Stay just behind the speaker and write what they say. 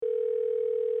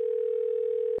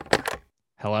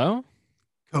Hello?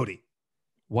 Cody,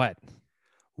 What?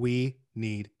 we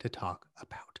need to talk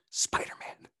about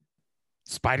Spider-Man.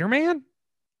 Spider-Man?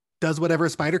 Does whatever a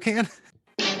spider can.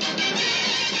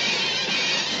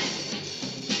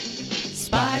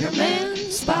 Spider-Man,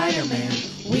 Spider-Man,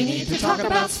 we need to talk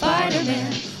about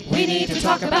Spider-Man. We need to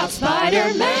talk about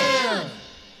Spider-Man.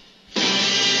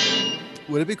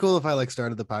 Would it be cool if I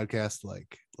started the podcast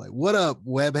like what up,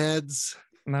 webheads?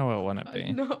 No, it wouldn't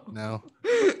be. No.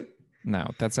 No,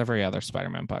 that's every other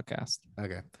Spider-Man podcast.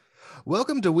 Okay.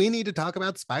 Welcome to We Need to Talk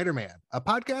About Spider-Man, a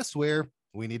podcast where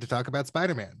we need to talk about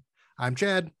Spider-Man. I'm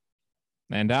Chad.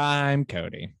 And I'm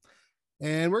Cody.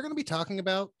 And we're going to be talking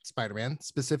about Spider-Man,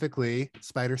 specifically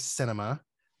Spider Cinema,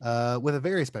 with a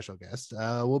very special guest.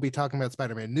 We'll be talking about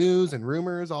Spider-Man news and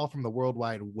rumors, all from the World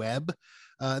Wide Web.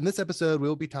 In this episode,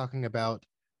 we'll be talking about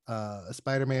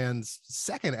Spider-Man's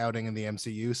second outing in the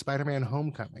MCU, Spider-Man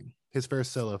Homecoming, his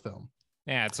first solo film.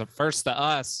 Yeah, it's a first to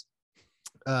us.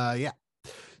 Yeah.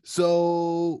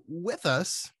 So with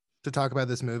us to talk about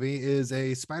this movie is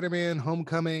a Spider-Man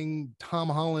Homecoming Tom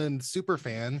Holland super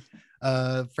fan,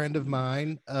 friend of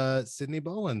mine, Sydney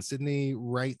Boland. Sydney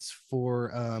writes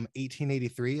for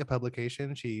 1883, a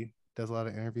publication. She does a lot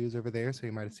of interviews over there, so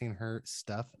you might have seen her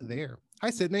stuff there.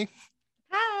 Hi, Sydney.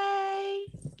 Hi.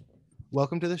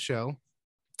 Welcome to the show.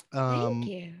 Thank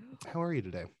you. How are you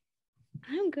today?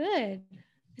 I'm good.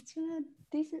 It's been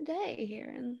a decent day here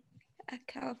in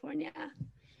California.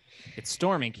 It's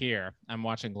storming here. I'm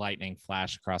watching lightning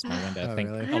flash across my window. Oh, I think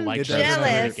really? I'm Electro's jealous.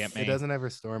 trying to get me. It doesn't ever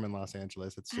storm in Los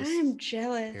Angeles. It's just I'm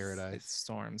jealous. It paradise.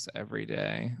 storms every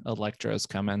day. Electro's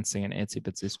coming, seeing an itsy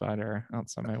bitsy spider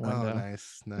outside my Oh, window.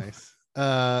 nice.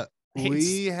 Hey,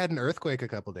 We had an earthquake a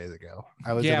couple days ago.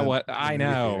 I was Yeah, in a what I movie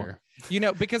know.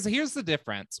 theater. Because here's the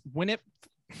difference. When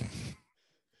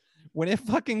it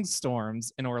fucking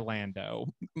storms in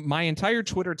Orlando, my entire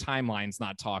Twitter timeline's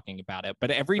not talking about it,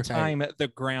 but every Right. time the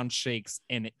ground shakes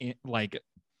an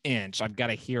inch, I've got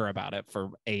to hear about it for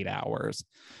 8 hours.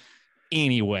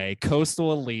 Anyway,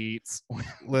 coastal elites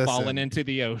Listen, falling into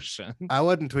the ocean, I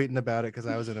wasn't tweeting about it because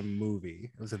I was in a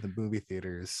movie. I was in the movie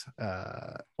theaters.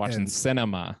 watching and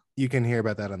cinema. you can hear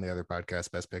about that on the other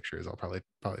podcast, Best Pictures. I'll probably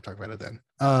talk about it then.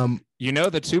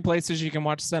 The two places you can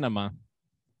watch cinema: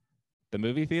 the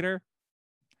movie theater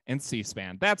and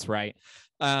C-SPAN. That's right.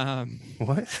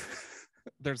 What?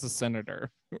 There's a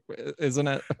senator, isn't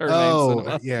it? Her Oh, name's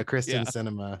Cinema. yeah, Kristen Yeah.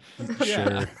 Cinema. Yeah.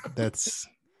 Sure, that's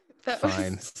That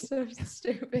fine. was so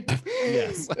stupid.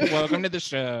 Yes. Welcome to the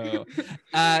show.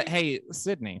 Hey,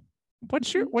 Sydney,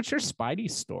 what's your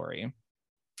Spidey story?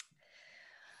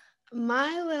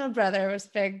 My little brother was a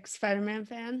big Spider-Man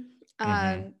fan,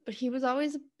 Mhm. but he was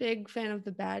always a big fan of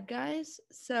the bad guys.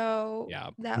 So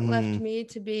Yeah. that left me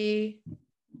to be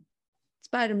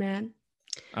Spider-Man.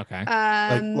 Okay.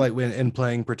 like when in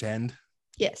playing pretend.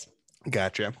 Yes.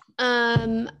 Gotcha.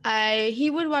 He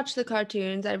would watch the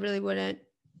cartoons. I really wouldn't.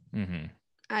 Mm-hmm.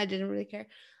 I didn't really care.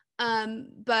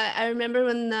 But I remember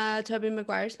when the Tobey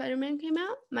Maguire Spider-Man came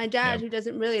out, my dad, Yeah. who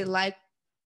doesn't really like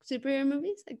superhero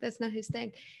movies, that's not his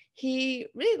thing, he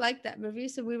really liked that movie.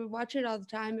 So we would watch it all the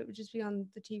time. It would just be on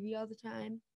the TV all the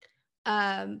time.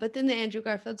 But then the Andrew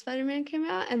Garfield Spider-Man came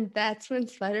out, and that's when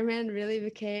Spider-Man really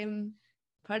became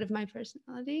part of my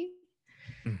personality.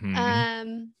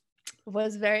 Mm-hmm.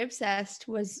 Was very obsessed,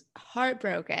 was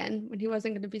heartbroken when he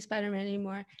wasn't going to be Spider-Man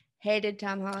anymore, hated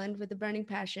Tom Holland with a burning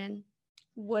passion,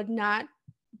 would not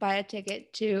buy a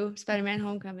ticket to Spider-Man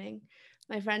Homecoming.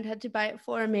 My friend had to buy it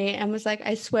for me and was like,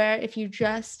 I swear, if you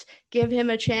just give him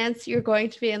a chance, you're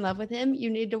going to be in love with him. You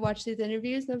need to watch these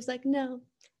interviews. And I was like, no,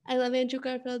 I love Andrew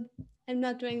Garfield. I'm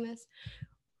not doing this.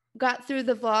 Got through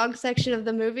the vlog section of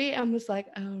the movie and was like,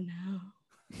 oh no.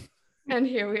 And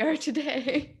here we are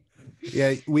today.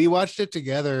 Yeah, we watched it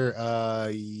together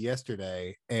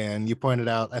yesterday, and you pointed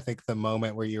out, I think, the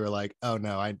moment where you were like, oh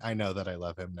no, I know that I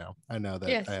love him now. I know that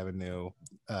Yes. I have a new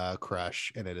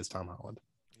crush, and it is Tom Holland.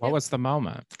 What was the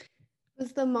moment? It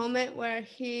was the moment where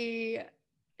he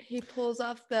pulls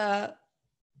off the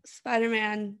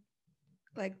Spider-Man,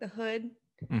 like the hood,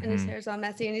 and his Mhm. hair's all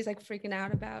messy, and he's like freaking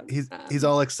out about. He's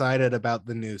all excited about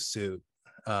the new suit.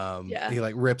 Yeah. He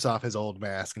rips off his old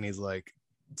mask, and he's like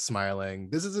smiling.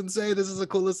 This is insane. This is the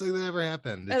coolest thing that ever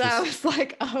happened. And I was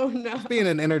like, oh no. Being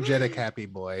an energetic, happy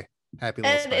boy, happy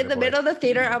little And spider in the boy. middle of the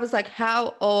theater, I was like,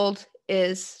 how old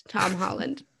is Tom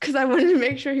Holland? Because I wanted to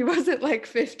make sure he wasn't like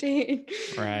 15.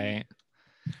 Right.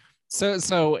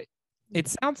 So it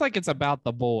sounds like it's about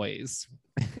the boys.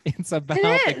 It's about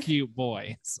the is. cute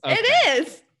boys. It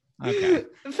is. Okay.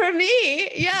 For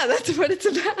me, yeah, that's what it's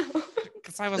about.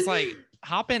 Because I was like,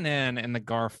 hopping in the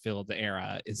Garfield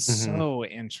era is so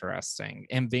interesting,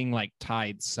 and being like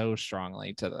tied so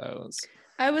strongly to those.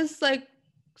 I was like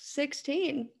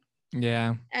 16.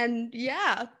 Yeah. And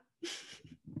yeah.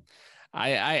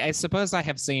 I suppose I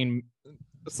have seen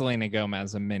Selena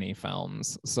Gomez in many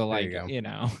films. So There like, you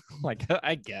go. like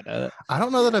I get it. I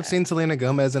don't know that I've seen Selena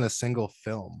Gomez in a single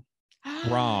film.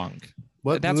 Wrong.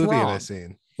 What That's movie have I wrong.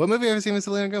 seen? What movie have I seen with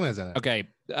Selena Gomez in it? Okay.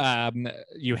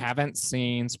 You haven't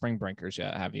seen Spring Breakers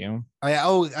yet, have you?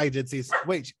 I did see.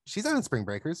 Wait, she's not in Spring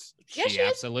Breakers. Yeah, she she is.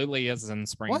 absolutely is in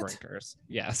Spring What? Breakers.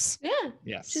 Yes. Yeah.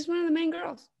 Yes. She's one of the main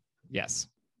girls. Yes.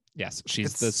 Yes.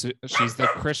 She's It's- she's the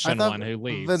Christian thought one who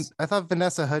leaves. I thought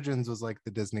Vanessa Hudgens was like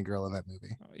the Disney girl in that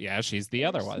movie. Yeah, she's the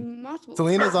other There's one. multiple.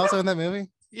 Selena's also in that movie.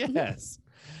 Yes.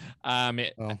 Oh,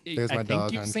 there's my I dog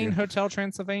think you've on seen cue. Hotel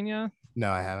Transylvania.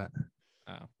 No, I haven't.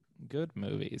 Oh, good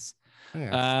movies.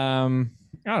 Yeah.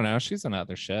 I don't know. She's in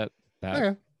other shit. That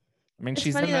Okay. I mean, It's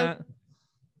she's in funny, though. that.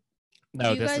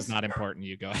 No, You this guys- is not important.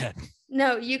 You go ahead.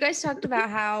 No, you guys talked about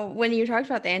how when you talked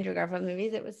about the Andrew Garfield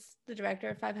movies, it was the director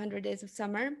of 500 Days of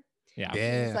Summer. Yeah. He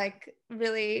Yeah. was like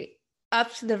really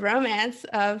up to the romance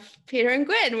of Peter and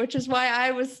Gwen, which is why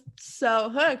I was so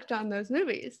hooked on those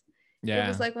movies. Yeah. It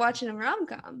was like watching a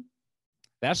rom-com.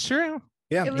 That's true.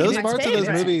 Yeah, It was those my parts of those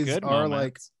favorite. movies Good are like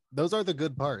moments. those are the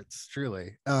good parts,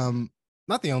 truly.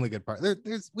 Not the only good part.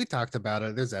 There's we talked about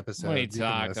it. There's episodes. We you can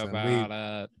talk listen.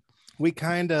 about it. We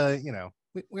kind of,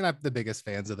 we're not the biggest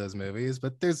fans of those movies,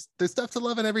 but there's stuff to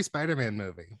love in every Spider-Man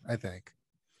movie, I think.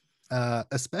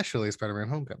 Especially Spider-Man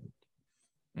Homecoming.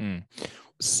 Mm.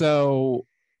 So,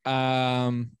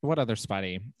 what other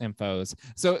Spidey infos?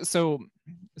 So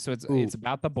it's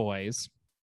about the boys.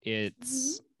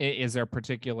 Is there a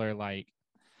particular like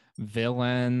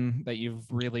villain that you've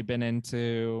really been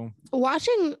into?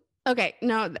 Watching, okay,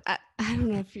 no, I don't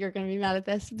know if you're going to be mad at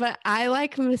this, but I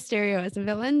like Mysterio as a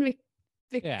villain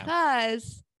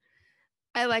because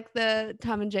I like the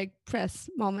Tom and Jake press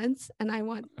moments, and I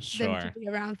want them Sure. to be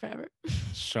around forever.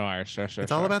 Sure.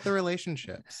 It's all about the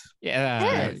relationships. Yeah.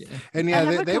 Yes. And I yeah,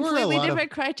 have a they were a completely lot of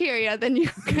different criteria than you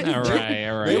guys All do. right.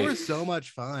 All right. they were so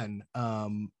much fun.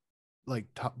 During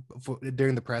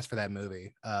the press for that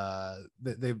movie,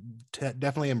 they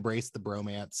definitely embraced the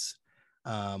bromance.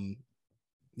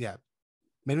 Yeah,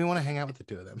 made me want to hang out with the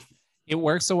two of them. It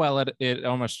works so well. It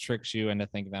almost tricks you into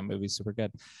thinking that movie's super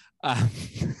good.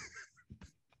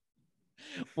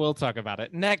 We'll talk about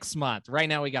it next month. Right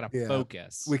now, we got to Yeah.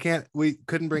 focus. We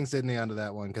couldn't bring Sydney onto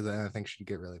that one because I think she'd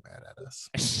get really mad at us.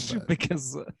 But-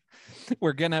 because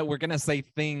we're gonna say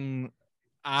thing.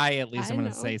 At least I I'm gonna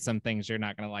know. say some things you're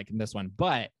not gonna like in this one,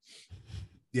 but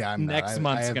yeah, I'm not. next I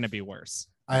month's have- gonna be worse.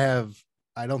 I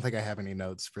don't think I have any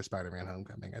notes for Spider-Man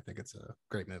Homecoming. I think it's a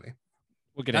great movie.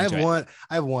 We'll get I into have it.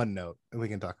 I have one note, and we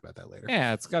can talk about that later.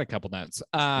 Yeah, it's got a couple notes.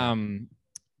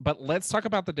 But let's talk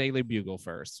about the Daily Bugle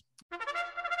first.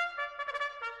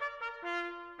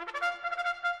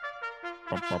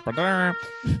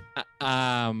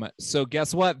 So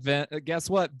guess what? Guess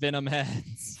what? Venom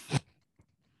heads.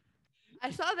 I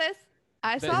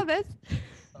saw this.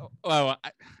 Oh,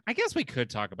 I guess we could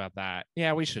talk about that.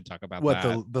 Yeah, we should talk about What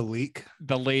that. the leak?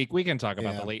 The leak. We can talk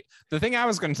about Yeah. the leak. The thing I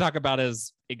was going to talk about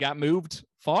is it got moved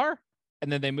far,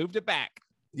 and then they moved it back.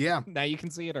 Yeah, Now you can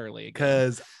see it early again.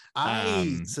 because I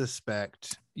Um,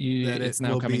 suspect It's it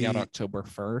now will coming out be- October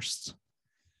 1st.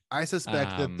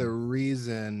 that the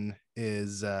reason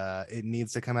is it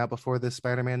needs to come out before this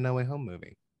Spider-Man No Way Home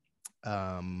movie.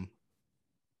 I've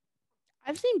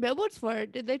seen billboards for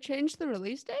it. Did they change the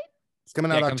release date? It's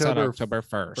coming Yeah, out it comes out October October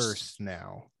 1st. 1st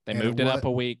now. They And moved it up wa-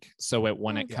 a week so it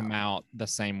wouldn't Yeah. come out the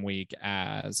same week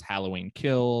as Halloween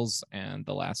Kills and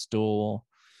The Last Duel.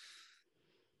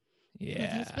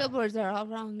 Yeah. These billboards are all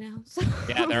wrong now. So.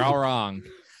 Yeah, they're all wrong.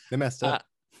 They messed up.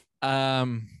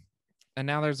 And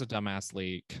now there's a dumbass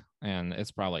leak, and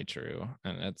it's probably true,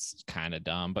 and it's kind of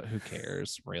dumb, but who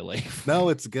cares, really? No,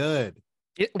 it's good.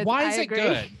 Why I is it agree.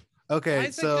 good? Why Okay,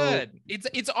 is so it good?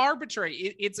 It's arbitrary.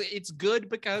 It's good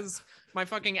because my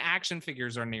fucking action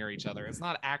figures are near each other. It's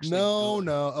not actually good.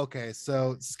 no. Okay,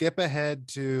 so skip ahead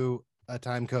to a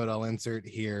time code I'll insert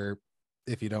here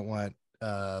if you don't want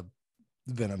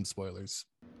Venom spoilers.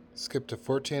 Skip to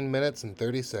 14 minutes and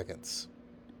 30 seconds.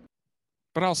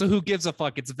 But also, who gives a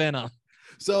fuck? It's Venom.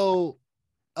 So,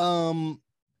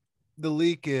 the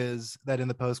leak is that in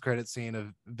the post-credit scene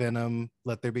of Venom,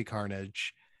 Let There Be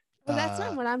Carnage. Well, that's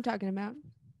not what I'm talking about.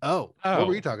 What Oh.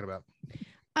 were you talking about?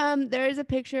 There is a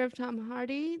picture of Tom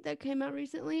Hardy that came out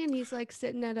recently, and he's like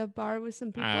sitting at a bar with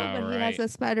some people, Oh, but he has right. a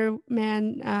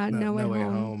Spider-Man No Way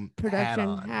Home Home production hat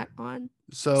on. hat on.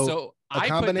 So a I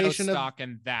combination put no of stock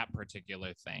in that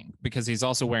particular thing because he's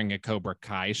also wearing a Cobra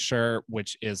Kai shirt,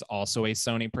 which is also a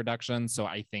Sony production. So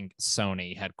I think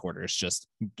Sony headquarters just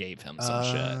gave him some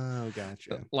shit. Oh,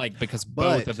 gotcha. Like, because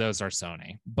both But of those are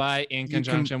Sony. But in you com-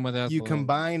 conjunction with it, you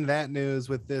combine that news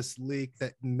with this leak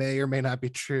that may or may not be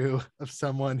true of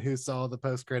someone who saw the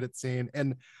post-credit scene,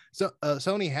 and so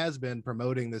Sony has been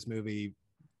promoting this movie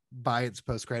by its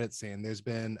post-credit scene. There's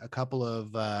been a couple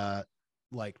of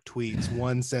like tweets.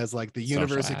 One says like the Social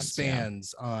universe ads,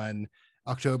 expands on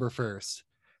October 1st.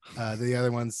 The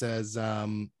other one says so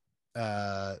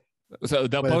the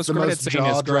but it's the post-credit most scene is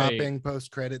great. jaw-dropping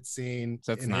post-credit scene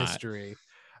So it's in not. history,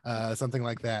 something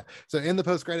like that. So in the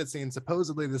post-credit scene,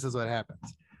 supposedly this is what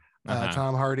happens.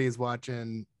 Tom Hardy is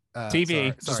watching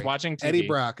TV, just watching TV. Eddie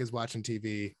Brock is watching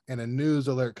TV, and a news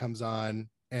alert comes on,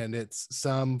 and it's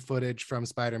some footage from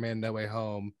Spider-Man No Way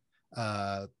Home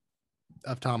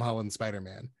of Tom Holland's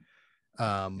Spider-Man.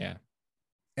 Yeah.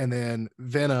 And then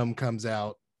Venom comes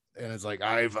out and it's like,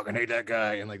 I fucking hate that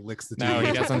guy, and like licks the No, TV.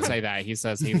 he doesn't say that. He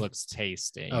says he looks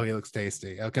tasty. Oh, he looks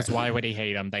tasty. Okay. Because why would he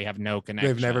hate him? They have no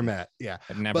connection. They've never met. Yeah.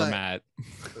 They've never But- met.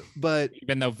 But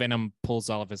Even though Venom pulls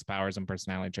all of his powers and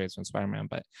personality traits from Spider-Man,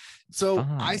 but so I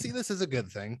fine. see this as a good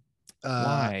thing.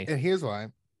 Why? And here's why.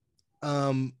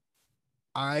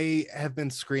 I have been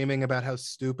screaming about how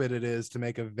stupid it is to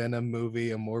make a Venom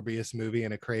movie, a Morbius movie,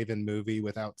 and a Craven movie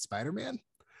without Spider-Man.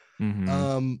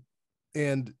 Mhm.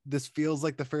 And this feels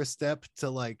like the first step to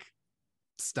like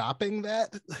stopping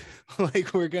that.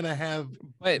 Like we're gonna have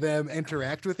but them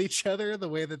interact with each other the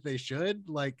way that they should,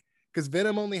 like because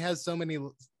Venom only has so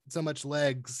much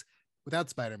legs without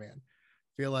Spider-Man.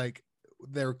 Feel like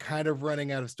they're kind of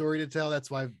running out of story to tell.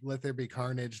 That's why Let There Be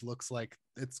Carnage looks like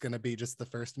it's gonna be just the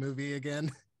first movie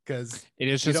again, because it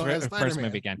is you just don't have the first Spider-Man.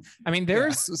 movie again. I mean,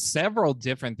 there's several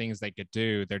different things they could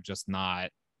do. They're just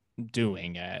not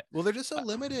doing it. well, they're just so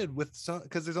limited with some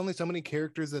because there's only so many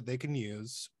characters that they can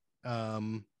use.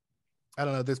 I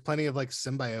don't know. There's plenty of like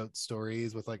symbiote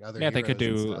stories with like other. Yeah, they could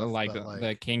heroes do and stuff, like but,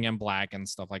 the King in Black and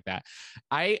stuff like that.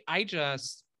 I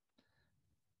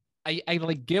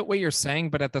like get what you're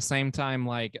saying, but at the same time,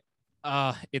 like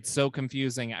it's so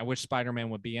confusing. I wish Spider-Man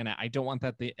would be in it. I don't want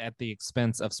that at the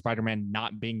expense of Spider-Man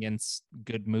not being in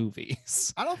good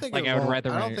movies. I don't think Like, it I would won't-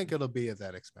 rather I don't write- think it'll be at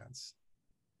that expense.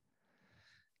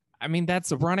 I mean,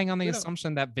 that's running on the You know-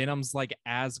 assumption that Venom's like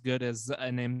as good as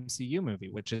an MCU movie,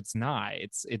 which it's not.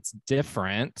 It's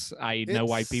different. I know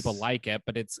why people It's- like it,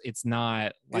 but it's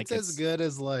not like It's as good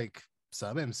as like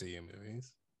some MCU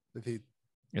movies. If you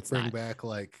It's bring not. back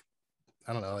like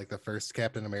I don't know, like the first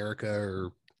Captain America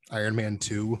or Iron Man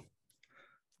 2,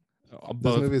 those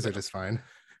Both movies are just fine.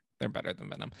 they're better than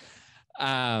Venom.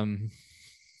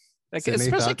 Like Sydney,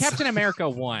 especially thoughts? Captain America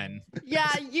 1. Yeah,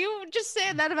 you just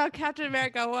saying that about Captain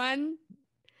America 1.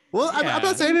 Well, I'm Yeah.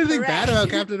 not saying anything bad about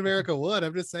Correct. Captain America 1.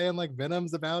 I'm just saying like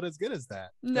Venom's about as good as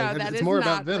that. No, Like, that it's is more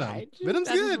not about Venom. right. Venom's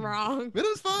That is good. wrong.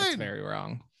 Venom's That's fine. very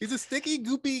wrong. He's a sticky,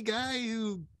 goopy guy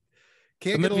who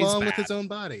can't The get movie's along with his bad. own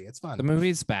body. It's fun. The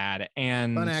movie's bad,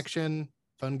 and Fun action,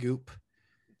 fun goop.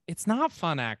 it's not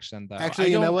fun action though. Actually, I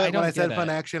you know don't- what? When I said get fun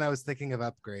it. action, I was thinking of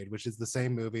Upgrade, which is the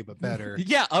same movie but better.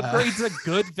 Yeah, Upgrade's a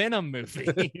good Venom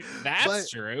movie. That's But-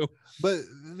 true. But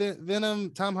Venom,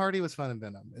 Tom Hardy was fun in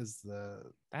Venom. Is the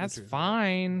That's truth of it.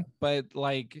 fine, but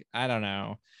like I don't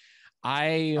know.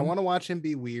 I I want to watch him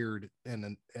be weird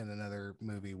in another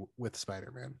movie with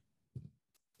Spider-Man.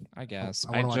 guess I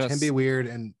want to watch him be weird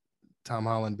and Tom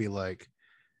Holland be like,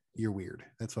 "You're weird."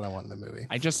 That's what I want in the movie.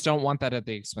 I just don't want that at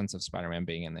the expense of Spider-Man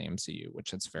being in the MCU,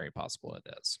 which it's very possible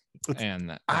it is. It's-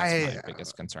 And that's I- my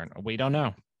biggest concern. We don't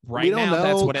know. Right we don't now, know.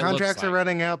 that's what it Contracts looks are like.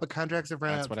 running out, but contracts have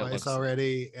run That's out what it twice looks-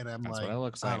 already, and I'm That's like, what it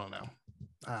looks I like. don't know.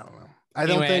 I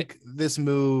don't Anyway- think this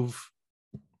move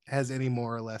has any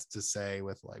more or less to say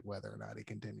with like whether or not he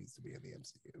continues to be in the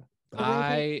MCU. If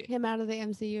they take him out of the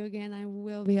MCU again, I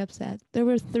will be upset. There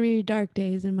were 3 dark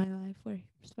days in my life where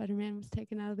Spider-Man was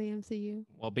taken out of the MCU.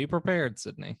 Well, be prepared,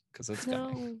 Sydney, because it's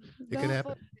coming. No, could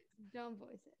happen. Don't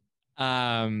voice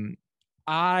it.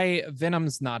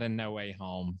 Venom's not in No Way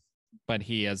Home, but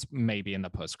he is maybe in the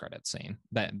post-credit scene.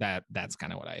 That's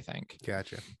kind of what I think.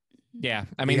 Gotcha. Yeah,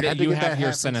 I mean, had to you get that have your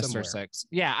hat from Sinister somewhere. Six.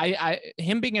 Yeah, I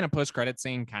him being in a post-credit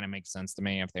scene kind of makes sense to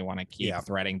me if they want to keep Yeah.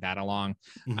 threading that along.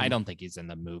 I Mhm. don't think he's in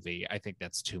the movie. I think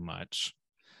that's too much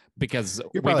because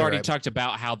we've probably already right. talked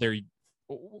about how they're.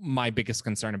 My biggest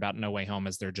concern about No Way Home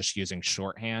is they're just using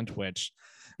shorthand, which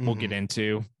we'll get Mhm.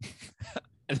 into.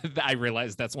 I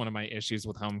realize that's one of my issues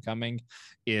with Homecoming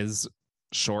is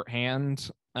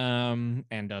shorthand,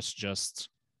 and us just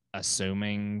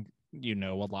assuming a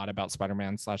lot about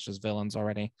Spider-Man / his villains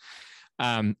already.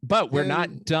 But we're And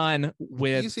not done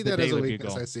with You see the that as a Daily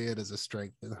weakness. Bugle. I see it as a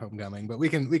strength in Homecoming, but we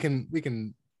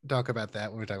can talk about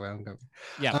that when we talk about Homecoming.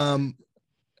 Yeah.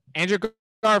 Andrew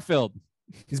Garfield.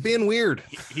 He's being weird.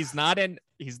 He's not in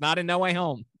No Way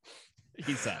Home,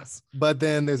 he says. But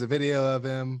then there's a video of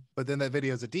him, but then that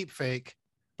video is a deep fake,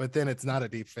 but then it's not a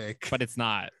deep fake. But it's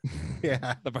not.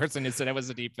 Yeah. The person who said it was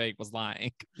a deep fake was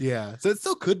lying. Yeah. So it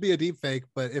still could be a deep fake,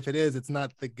 but if it is, it's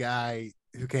not the guy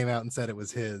who came out and said it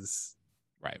was his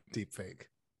Right. deep fake.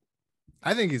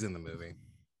 I think he's in the movie.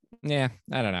 Yeah,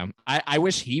 I don't know. I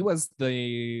wish he was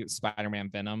the Spider-Man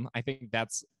Venom. I think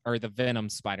that's, or the Venom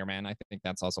Spider-Man. I think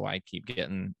that's also why I keep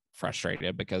getting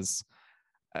frustrated, because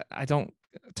I don't,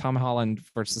 Tom Holland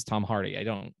versus Tom Hardy. I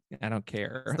don't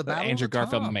care. It's the battle of Andrew the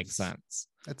Garfield Toms. makes sense.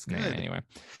 That's Yeah, good. anyway,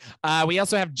 we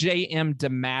also have J.M.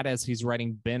 DeMatteis. He's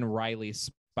writing Ben Reilly's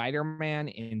Spider-Man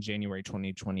in January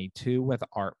 2022 with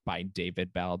art by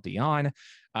David Baldeon,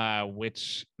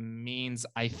 which means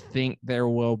I think there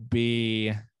will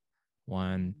be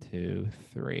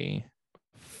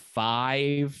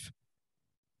 5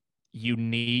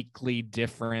 uniquely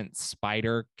different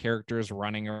spider characters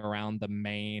running around the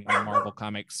main Marvel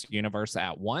Comics universe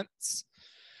at once.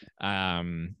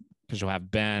 Because you'll have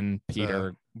Ben,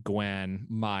 Peter, Gwen,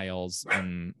 Miles,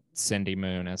 and Cindy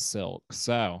Moon as Silk.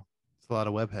 So It's a lot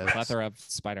of webheads. plethora of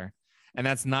spider. And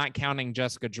that's not counting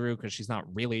Jessica Drew, because she's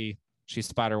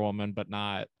Spider-Woman, but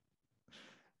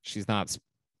she's not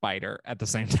Spider at the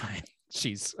same time.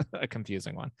 She's a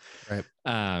confusing one. Right.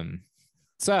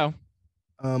 So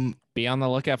Um, be on the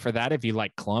lookout for that if you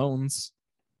like clones.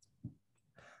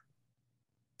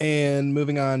 and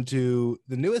moving on to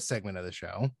the newest segment of the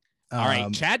show. All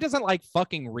right. Chad doesn't like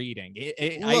fucking reading.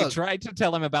 I Look, tried to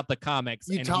tell him about the comics.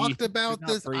 You and talked he about did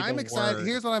not this. breathe I'm a excited. word.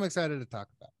 Here's what I'm excited to talk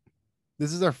about.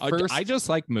 This is our first. I just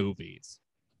like movies.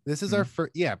 This is our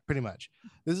first. Yeah, pretty much.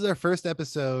 This is our first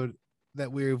episode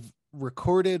that we've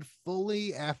recorded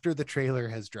fully after the trailer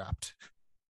has dropped,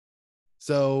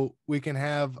 so we can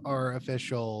have our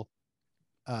official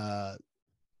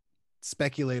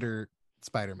speculator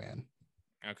Spider-Man.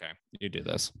 Okay, you do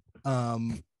this.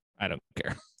 I don't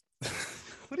care.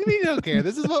 What do you mean you don't care?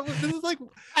 This is like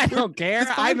I don't care. this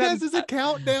podcast is a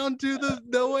countdown to the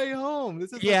No Way Home.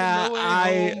 This is Yeah, like a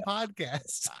No Way Home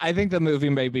podcast. I think the movie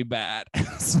may be bad.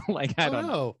 So like I don't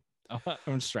know.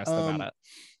 I'm stressed about it.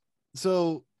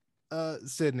 So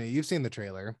Sydney, you've seen the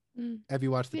trailer. Have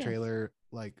you watched the Yes. trailer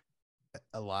like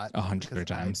a lot? 100 'Cause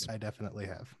times. I definitely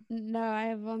have. No, I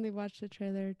have only watched the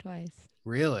trailer twice.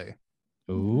 Really?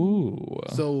 Ooh.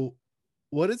 So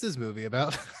what is this movie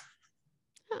about?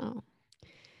 Oh.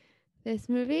 This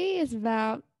movie is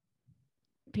about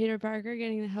Peter Parker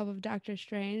getting the help of Doctor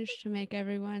Strange to make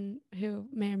everyone who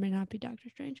may or may not be Doctor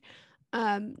Strange,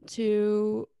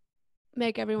 to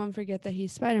make everyone forget that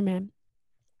he's Spider-Man.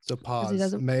 So pause.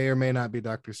 doesn't- May or may not be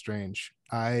Doctor Strange.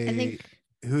 I think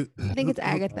it's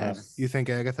Agatha. You think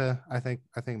Agatha? I think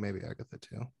maybe Agatha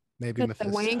too. Maybe But the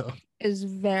Mephisto. wink is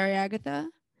very Agatha.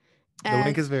 The wink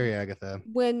And is very Agatha.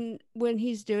 when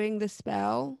he's doing the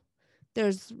spell,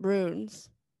 there's runes,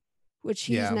 which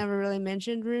he's Yeah. never really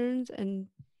mentioned runes, and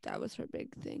that was her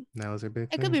big thing. That was her big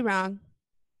I thing. could be wrong.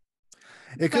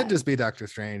 It could but- just be Doctor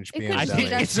Strange It being could I just be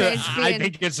dummy. think, Doctor it's Strange I being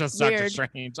think it's just Doctor weird.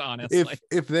 Strange, honestly.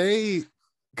 If they,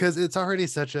 because it's already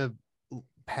such a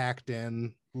packed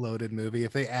in loaded movie,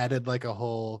 if they added like a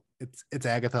whole it's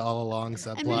Agatha all along I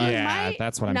subplot. mean, you Yeah, might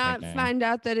that's what I'm not thinking. find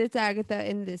out that it's Agatha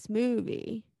in this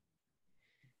movie.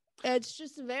 It's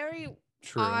just a very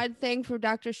True. odd thing for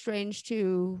Doctor Strange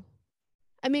to.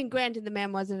 I mean, granted, the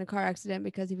man was in a car accident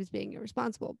because he was being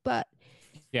irresponsible, but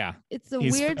Yeah. it's a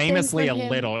He's weird famously thing a for him.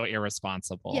 little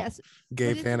irresponsible. Yes,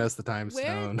 Gave it's a Thanos the time weird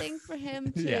stone. thing for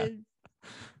him to Yeah.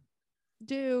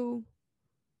 do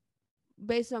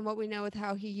based on what we know with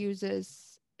how he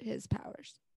uses his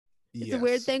powers. It's a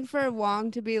weird Yes. thing for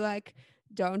Wong to be like,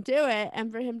 "Don't do it,"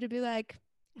 and for him to be like,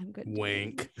 "I'm good."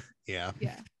 Wink. Yeah.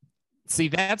 Yeah. See,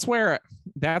 that's where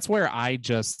I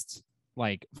just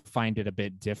like find it a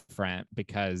bit different,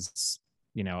 because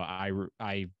I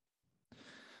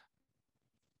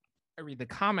read the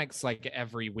comics like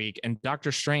every week, and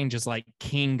Doctor Strange is like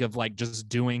king of like just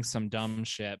doing some dumb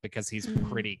shit because he's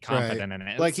pretty confident in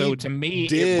it. Like, so he to me,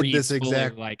 did it reads this fully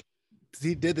exact- like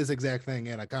He did this exact thing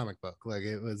in a comic book. Like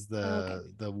it was Okay.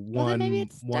 the Well, then maybe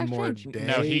it's one Doctor more Strange. day.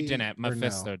 no, he didn't. or no?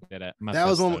 Mephisto did it. That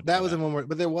was one. Mephisto That did was it. the one where,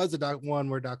 but there was one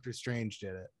where Doctor Strange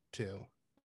did it too.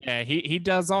 Yeah, he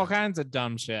does all kinds of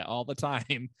dumb shit all the time.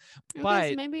 Okay, so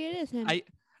But maybe it is him.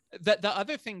 the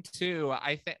other thing too,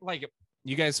 I think like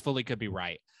you guys fully could be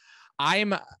right.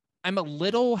 I'm I'm a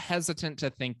little hesitant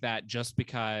to think that just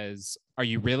because are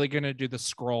you really going to do the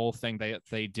scroll thing that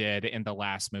they did in the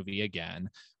last movie again,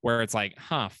 where it's like,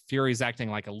 Fury's acting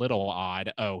like a little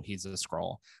odd. Oh, he's a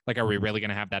scroll. Like, are we really going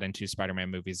to have that in 2 Spider-Man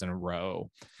movies in a row?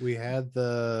 We had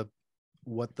the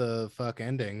what the fuck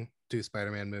ending 2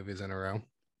 Spider-Man movies in a row.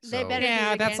 They So better-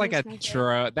 Yeah, that's like a Again, it's my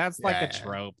trope. That's like a Yeah.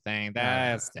 trope thing.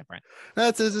 Yeah. That's different.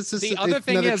 that's it's just The other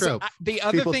thing another is, trope. the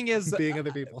other People thing is, being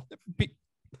other people.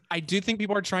 I do think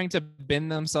people are trying to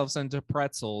bend themselves into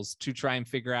pretzels to try and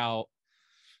figure out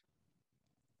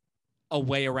a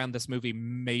way around this movie,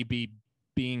 maybe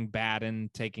being bad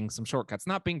and taking some shortcuts.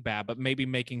 Not being bad, but maybe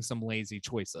making some lazy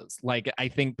choices. Like, I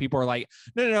think people are like,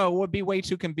 no, it would be way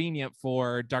too convenient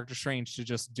for Doctor Strange to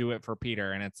just do it for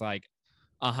Peter. And it's like,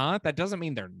 that doesn't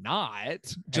mean they're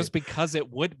not. Just because it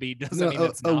would be doesn't mean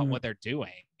it's not what they're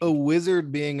doing. A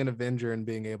wizard being an Avenger and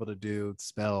being able to do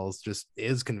spells just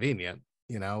is convenient,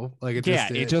 you know? Like it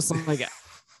just it just like it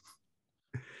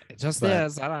just But-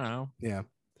 is. I don't know. yeah.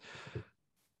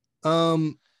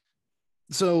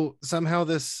 So somehow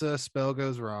this spell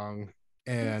goes wrong,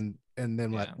 and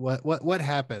then Yeah. what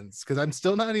happens? Because I'm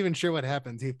still not even sure what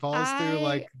happens. He falls through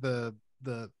like the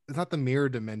it's not the mirror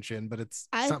dimension, but it's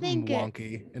I something think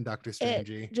wonky in Doctor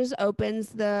Strangey. It just opens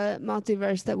the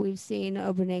multiverse that we've seen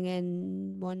opening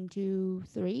in 1, 2,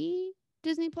 3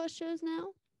 Disney Plus shows now.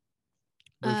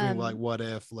 Between like What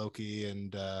If, Loki,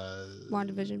 and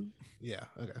WandaVision. Yeah.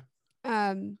 Okay.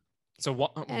 So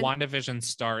And- WandaVision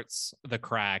starts the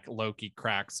crack, Loki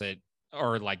cracks it,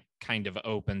 or like kind of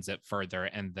opens it further,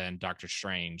 and then Doctor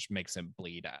Strange makes it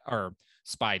bleed out, or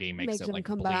Spidey makes Makes it them like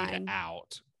combine. bleed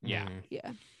out. Yeah. Mhm.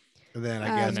 Yeah. And then I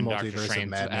And guess And then Doctor Multiverse of Strange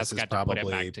Madness has is got to put it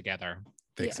probably back together.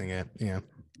 fixing it. Yeah.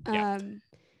 Yeah.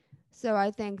 So I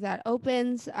think that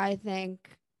opens. I think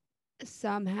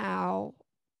somehow,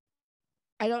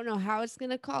 I don't know how it's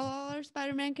gonna call all our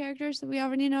Spider-Man characters that we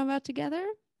already know about together.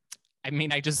 I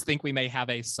mean, I just think we may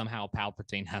have a somehow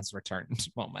Palpatine has returned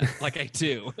moment. Like I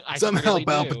do. I Somehow really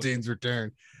do. Palpatine's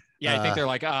return. Yeah, I think they're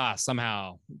like,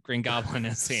 somehow Green Goblin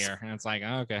is here. And it's like,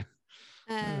 okay.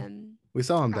 We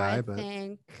saw him I die, but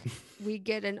think we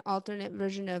get an alternate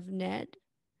version of Ned.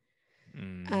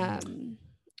 Mm.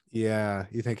 yeah,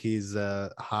 you think he's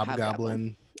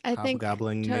hobgoblin? I think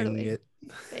Hobgoblin totally. it.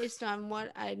 based on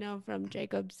what I know from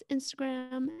Jacob's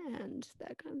Instagram and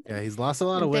that kind of thing. Yeah, he's lost a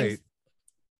lot of And weight. things-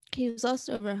 He's lost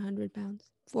over 100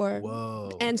 pounds for,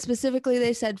 Whoa. and specifically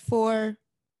they said for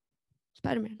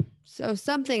Spider-Man. So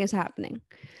something is happening.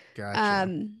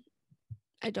 Gotcha.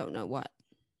 I don't know what,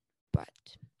 but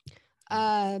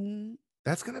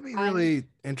That's gonna be really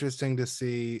interesting to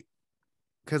see,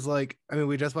 because like I mean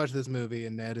we just watched this movie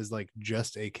and Ned is like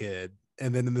just a kid,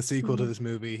 and then in the sequel to Mhm. this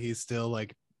movie he's still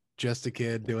like just a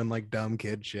kid doing like dumb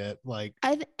kid shit, like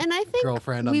I think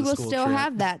girlfriend on we the will school still trip.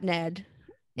 have that Ned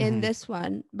in Mhm. this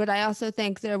one, but I also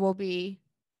think there will be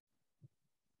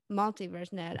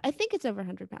multiverse Ned. I think it's over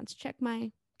 100 pounds. Check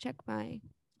my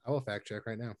I will fact check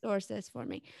right now. sources for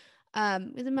me.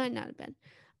 It might not have been.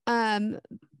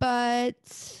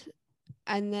 But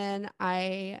and then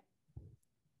I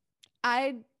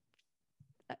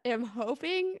am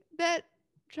hoping that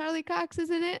Charlie Cox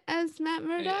is in it as Matt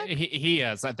Murdock. He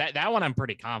is. That one I'm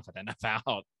pretty confident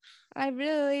about. I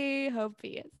really hope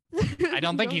he is. I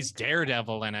don't think he's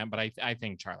Daredevil in it, but I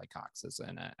think Charlie Cox is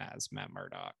in it as Matt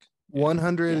Murdock.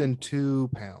 102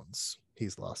 pounds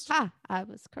he's lost. Ha! I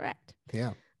was correct.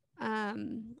 Yeah.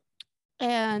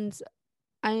 And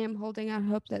I am holding out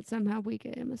hope that somehow we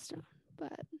get Emma Stone,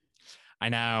 but I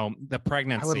know the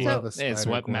pregnancy love a is Spider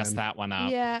what messed Gwen. that one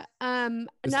up. yeah.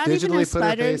 Just Not even a digitally put her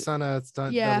spider. face on a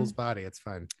stunt Yeah. double's body. It's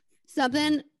fine.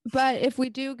 Something, but if we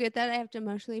do get that, I have to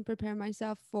emotionally prepare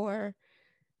myself for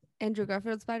Andrew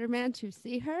Garfield Spider-Man to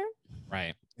see her,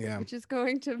 Right. Yeah. which is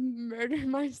going to murder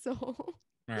my soul.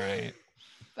 All right.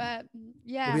 But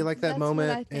yeah, It'll be like that that's what I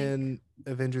moment think. in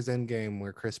Avengers Endgame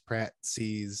where Chris Pratt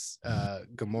sees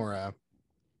Gamora,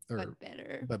 but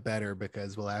better. but better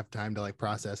because we'll have time to like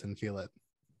process and feel it.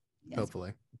 Yes.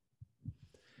 Hopefully.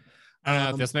 I don't know.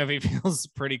 Um, This movie feels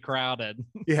pretty crowded.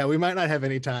 Yeah, we might not have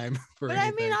any time for But I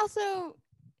anything. mean, also,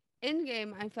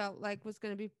 Endgame I felt like was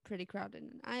going to be pretty crowded,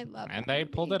 and I love. And that they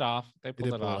pulled it movie. off. They They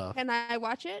pulled did it pull it off. off. Can I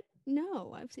watch it?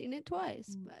 No, I've seen it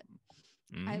twice, but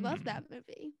I love Mm. that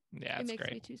movie. Yeah, It it's makes me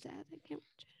great. too sad. I can't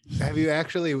watch it. Have you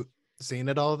actually seen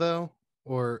it all though?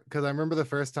 Or because I remember the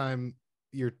first time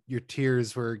your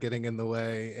tears were getting in the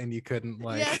way and you couldn't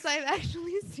like Yes, I've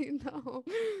actually seen the whole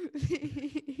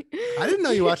movie. I didn't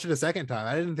know you watched it a second time.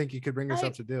 I didn't think you could bring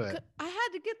yourself to do it. I had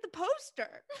to get the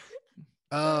poster.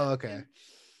 Oh, okay.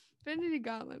 Infinity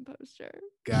Gauntlet poster.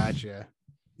 Gotcha.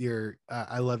 Your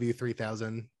I love you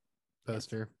 3000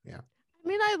 poster. Yeah. I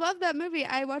mean, I love that movie.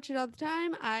 I watch it all the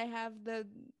time. I have the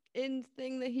in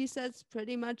thing that he says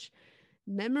pretty much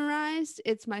memorized.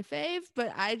 It's my fave,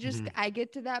 but I just I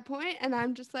get to that point and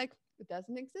I'm just like, it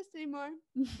doesn't exist anymore.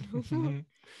 No more.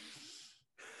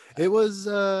 It was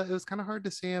kind of hard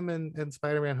to see him in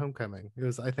Spider-Man Homecoming. It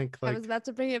was, I think, I like, was about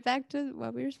to bring it back to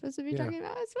what we were supposed to be Yeah. talking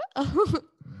about as well.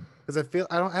 because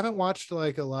I haven't watched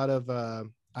like a lot of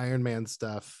Iron Man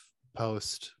stuff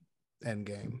post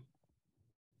Endgame,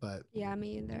 but Yeah,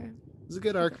 me either. it was a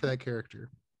good arc for that character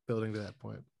building to that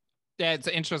point. Yeah, it's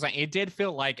interesting. It did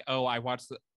feel like, oh, I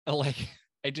watched like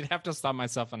I did have to stop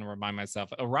myself and remind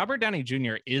myself, oh, Robert Downey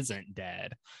Jr. isn't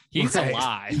dead. He's Right.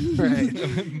 alive.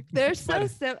 Right. They're so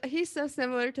But he's so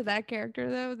similar to that character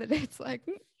though that it's like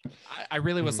I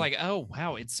really was Mhm. like, oh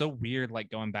wow, it's so weird like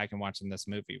going back and watching this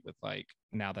movie with like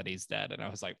now that he's dead. And I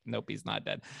was like, nope, he's not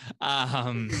dead. I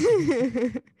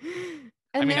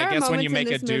I mean, I guess when you make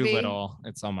a Doolittle,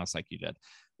 it's almost like you did.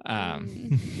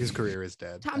 His career is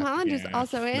dead. Tom Holland is Yeah.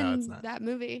 also No, in it's not. that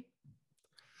movie.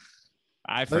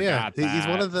 I Oh yeah, forgot that. he's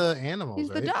one of the animals. He's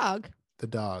right? the dog. The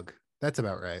dog. That's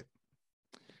about right.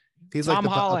 He's Tom like a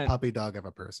Holland. puppy dog of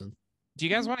a person. Do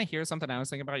you guys want to hear something I was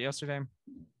thinking about yesterday?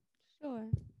 Sure.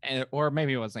 Or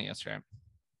maybe it wasn't yesterday.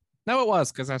 No, it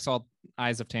was because I saw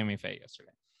Eyes of Tammy Faye yesterday.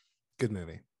 Good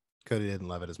movie. Cody didn't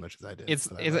love it as much as I did. It's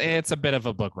but I loved it. it's a bit of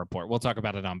a book report. We'll talk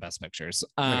about it on Best Pictures.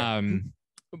 But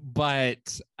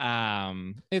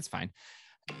it's fine.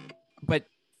 But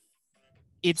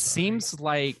it seems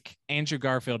like Andrew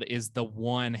Garfield is the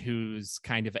one who's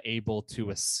kind of able to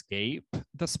escape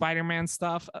the Spider-Man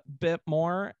stuff a bit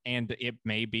more, and it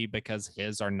may be because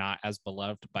his are not as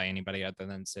beloved by anybody other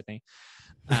than Sydney.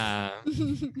 There I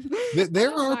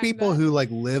don't are mind people that. who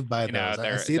like live by You know, those.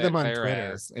 I see them on there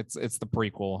Twitter. is. It's the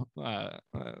prequel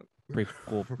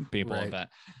people Right. of that.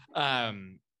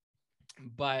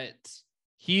 But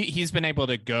he's been able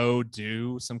to go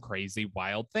do some crazy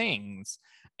wild things,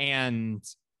 and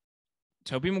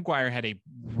Tobey Maguire had a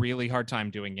really hard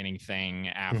time doing anything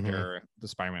after the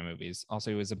Spider-Man movies.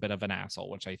 Also, he was a bit of an asshole,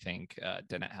 which I think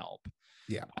didn't help.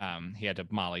 Yeah. He had to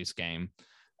Molly's game.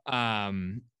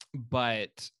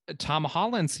 But Tom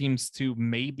Holland seems to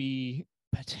maybe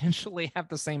potentially have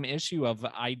the same issue of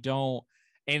I don't,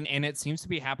 and it seems to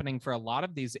be happening for a lot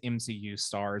of these MCU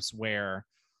stars where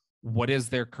what is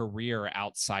their career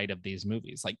outside of these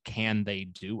movies? Like, can they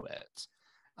do it?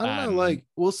 I don't know. Like,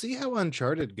 we'll see how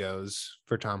Uncharted goes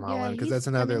for Tom Holland, because that's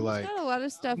another he's like. got a lot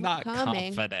of stuff I'm not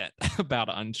coming. confident about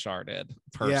Uncharted.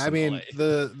 Personally. Yeah, I mean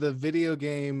the video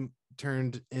game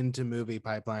turned into movie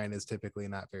pipeline is typically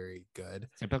not very good.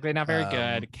 typically not very Um,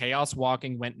 good. Chaos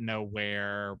Walking went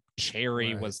nowhere.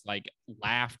 Cherry Right. was like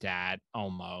laughed at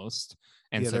almost,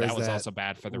 and Yeah, so that there's was that also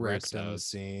bad for the Redstone Ristos.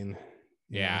 scene.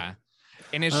 Yeah.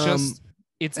 And it's Um, just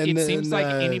it and seems then,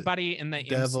 like anybody in the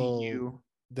Devil MCU.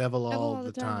 Devil all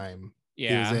the time. He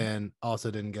was Yeah. in,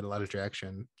 also didn't get a lot of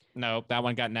traction. No, that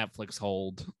one got Netflix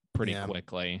hold pretty Yeah.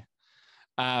 quickly.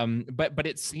 But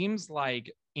it seems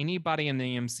like anybody in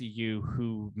the MCU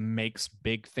who makes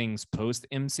big things post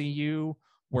MCU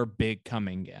were big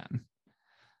coming in.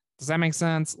 Does that make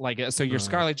sense? Like, so your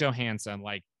Scarlett Johansson,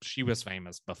 like she was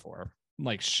famous before.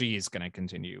 Like she's gonna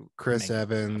continue. Chris making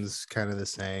Evans, kind of the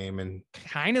same, and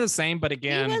kind of the same, but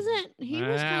again, He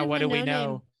was kind of what a do we no-name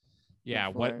know? Yeah,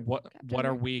 before what Captain are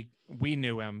America. we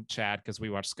knew him, Chad, because we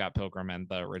watched Scott Pilgrim and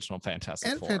the original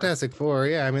Fantastic and Four. Fantastic Four.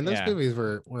 Yeah, I mean those Yeah. movies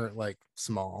were like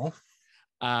small.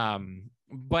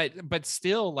 But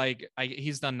still, like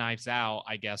he's done Knives Out,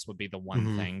 I guess would be the one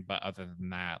Mhm. thing. But other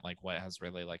than that, like what has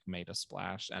really like made a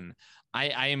splash? And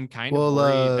I am kind Well, of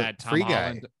worried that Tom Free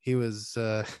Holland. Guy, he was.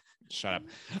 Shut up.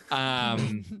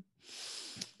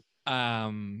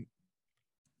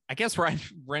 I guess Ryan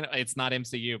Reynolds, it's not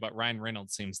MCU, but Ryan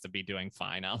Reynolds seems to be doing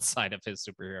fine outside of his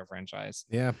superhero franchise.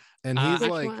 Yeah, and he's Which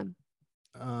like, one?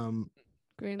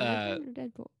 Green uh, Lantern or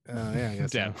Deadpool? yeah, I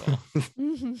guess so.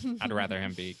 Deadpool. I'd rather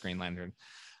him be Green Lantern.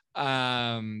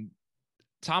 Tom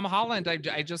Holland, I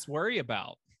just worry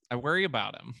about. I worry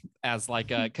about him as like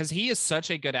because he is such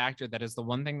a good actor. That is the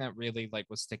one thing that really like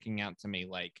was sticking out to me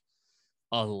like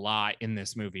a lot in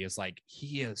this movie is like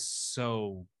he is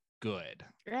so good.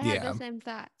 I had Yeah. the same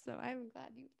thought, so I'm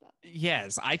glad you thought.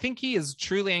 Yes, I think he is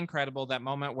truly incredible. That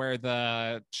moment where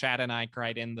the Chad and I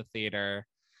cried in the theater,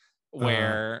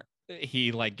 where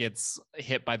he like gets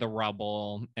hit by the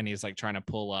rubble and he's like trying to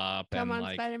pull up Come and on,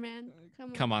 like Spider-Man.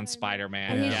 come on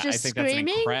Spider-Man. And he's Yeah, I just think that's an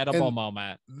screaming? incredible And-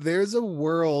 moment. There's a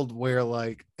world where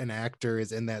like an actor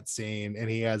is in that scene and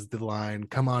he has the line,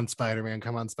 "Come on, Spider-Man,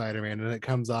 come on, Spider-Man," and it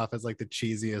comes off as like the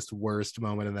cheesiest, worst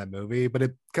moment in that movie, but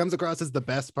it comes across as the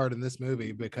best part in this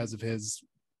movie because of his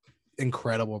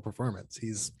incredible performance.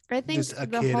 He's I think just a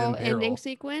the kid in whole ending peril.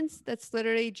 sequence, that's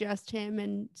literally just him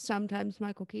and sometimes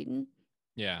Michael Keaton.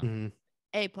 Yeah. Mhm.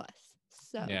 A+.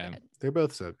 So Yeah. good. They're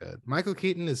both so good. Michael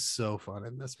Keaton is so fun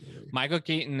in this movie. Michael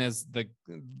Keaton is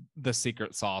the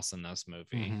secret sauce in this movie.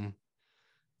 Mhm.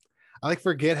 I like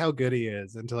forget how good he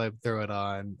is until I throw it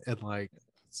on, and like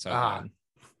So Ah. good.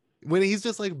 when he's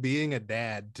just like being a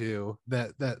dad too.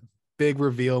 That big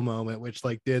reveal moment, which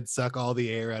like did suck all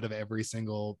the air out of every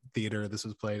single theater this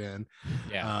was played in.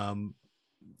 Yeah.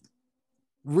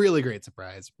 Really great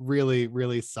surprise. Really,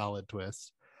 really solid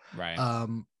twist. Right.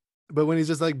 But when he's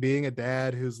just like being a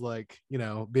dad who's like, you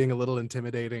know, being a little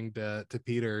intimidating to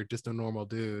Peter, just a normal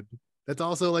dude, that's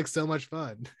also like so much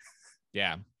fun.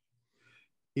 Yeah.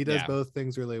 He does Yeah. both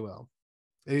things really well.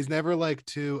 And he's never like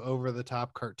too over the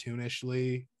top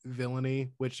cartoonishly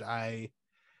villainy, which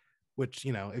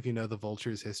you know, if you know the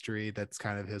Vulture's history, that's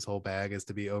kind of his whole bag, is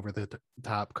to be over the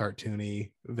top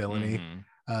cartoony villainy.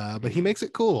 Mhm. But he makes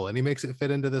it cool, and he makes it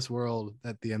fit into this world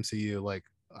that the MCU like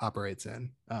operates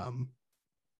in.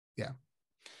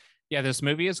 Yeah, this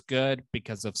movie is good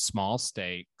because of small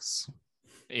stakes.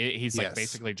 He's like Yes.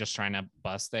 basically just trying to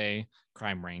bust a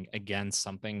crime ring. Again,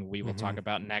 something we will talk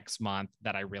about next month,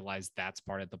 that I realize that's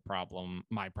part of the problem.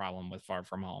 My problem with Far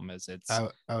From Home is I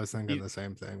was thinking he- the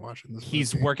same thing watching this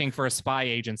he's movie. working for a spy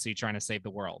agency trying to save the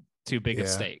world. Too big of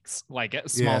Yeah. stakes, like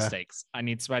small Yeah. stakes. I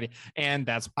need Spidey, and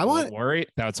that's I want-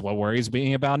 That's what worries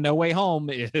me about No Way Home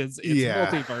is it's Yeah.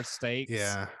 multiverse stakes.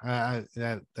 Yeah,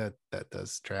 that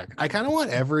does track. I kind of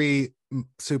want every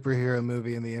superhero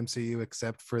movie in the MCU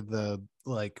except for the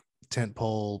like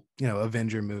tentpole, you know,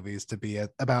 Avenger movies to be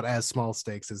about as small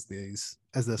stakes as this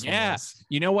Yeah. one was.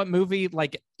 You know what movie,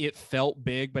 like, it felt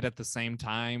big, but at the same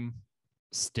time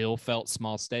still felt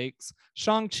small stakes?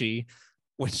 Shang-Chi,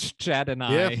 which Chad and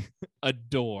Yeah. I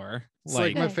adore. It's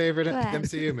like my Good. favorite Glad.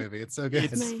 MCU movie. It's so good.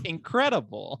 It's Nice.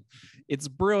 incredible. It's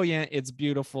brilliant. It's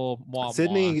beautiful. Wah,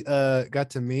 Sydney wah. got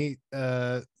to meet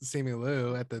Simu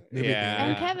Liu at the movie Yeah,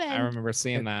 And theater, Kevin. I remember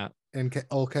seeing And that. and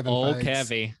old Kevin Old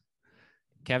Feige.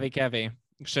 Kevy.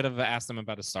 Should have asked him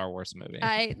about a Star Wars movie.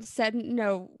 I said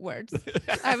no words.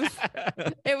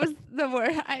 It was the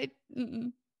word.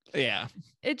 Yeah.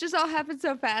 It just all happened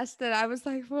so fast that I was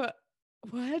like, what?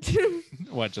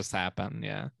 What just happened?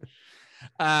 Yeah.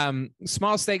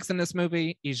 Small stakes in this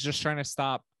movie. He's just trying to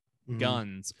stop Mhm.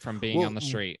 guns from being on the Well,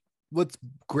 street. What's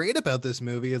great about this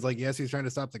movie is like, yes, he's trying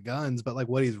to stop the guns, but like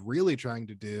what he's really trying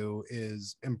to do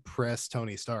is impress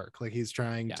Tony Stark. Like he's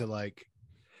trying Yeah. to like,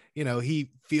 you know,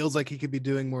 he feels like he could be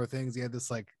doing more things. He had this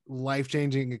like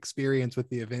life-changing experience with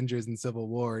the Avengers and Civil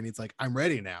War, and he's like, I'm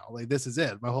ready now. Like this is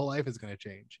it. My whole life is going to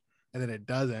change. And then it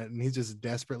doesn't, and he's just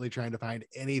desperately trying to find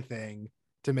anything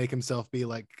to make himself be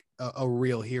like a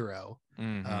real hero.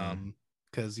 Mhm.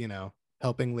 Because you know,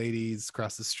 helping ladies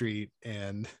cross the street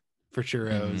and for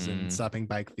churros Mhm. and stopping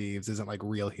bike thieves isn't like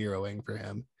real heroing for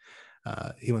him.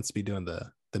 He wants to be doing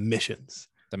the missions.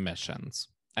 The missions.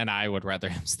 And I would rather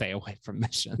him stay away from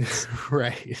missions.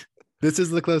 Right. This is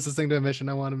the closest thing to a mission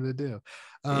I want him to do.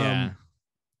 Yeah.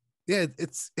 Yeah,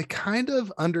 it kind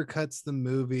of undercuts the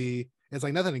movie. It's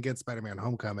like nothing against Spider-Man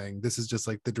Homecoming. This is just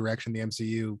like the direction the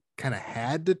MCU kind of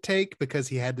had to take because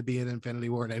he had to be in Infinity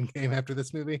War and Endgame after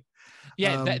this movie.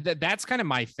 Yeah, that's kind of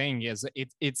my thing. Is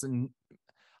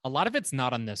a lot of it's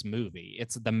not on this movie.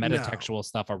 It's the metatextual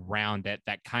stuff around it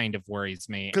that kind of worries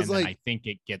me. And 'Cause, then like, I think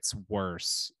it gets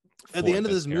worse. At the for end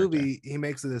of this character. movie, he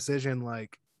makes a decision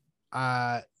like,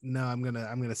 no, I'm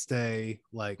gonna stay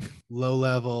like low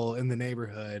level in the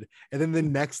neighborhood. And then the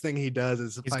next thing he does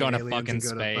is He's fight going to aliens fucking and go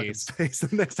to fucking space. space.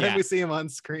 The next time Yeah. we see him on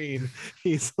screen,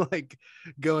 he's like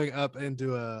going up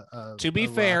into a To be a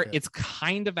fair, rocket. it's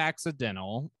kind of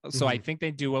accidental. So I think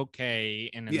they do okay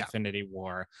in Yeah. Infinity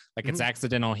War. Like it's Mhm.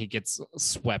 accidental. He gets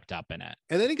swept up in it.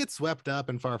 And then he gets swept up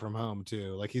in Far From Home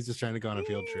too. Like he's just trying to go on a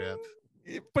field trip.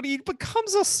 But he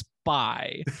becomes a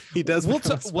spy. He does. We'll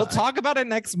become a we'll spy. talk about it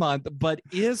next month. But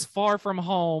is Far From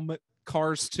Home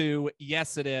Cars 2?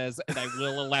 Yes, it is, and I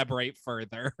will elaborate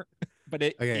further. But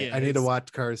it Okay, I need to is.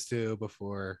 watch Cars 2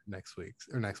 before next week's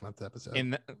or next month's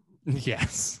episode.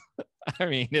 Yes, I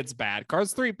mean it's bad.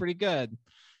 Cars 3 pretty good.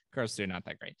 Cars 2 not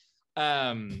that great.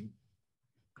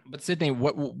 But Sydney,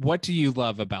 what do you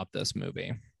love about this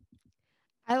movie?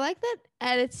 I like that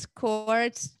at its core,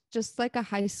 it's just like a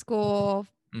high school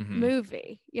Mhm.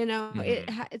 movie. You know,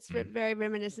 Mhm. it's very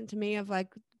reminiscent to me of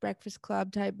like Breakfast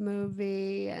Club type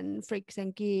movie and Freaks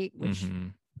and Geek, which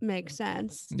Mhm. makes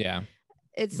sense. Yeah,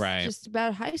 It's right. just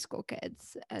about high school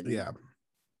kids. And, yeah.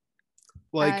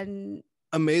 Like and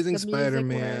Amazing the music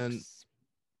Spider-Man. works.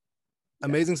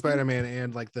 Amazing Spider-Man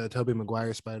and like the Tobey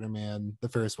Maguire Spider-Man, the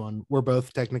first one, were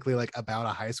both technically like about a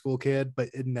high school kid, but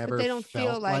it never But they don't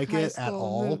felt feel like high it at school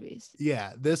all. movies.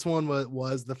 Yeah, this one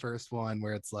was the first one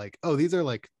where it's like, oh, these are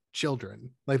like children,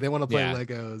 like they want to play Yeah.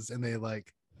 Legos, and they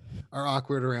like are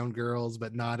awkward around girls,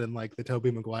 but not in like the Tobey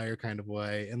Maguire kind of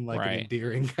way, in like an Right.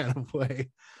 endearing kind of way.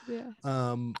 Yeah.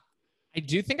 I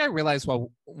do think I realized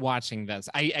while watching this,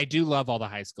 I do love all the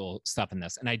high school stuff in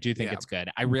this, and I do think Yeah. it's good.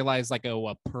 I realized like,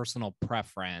 a personal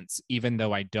preference, even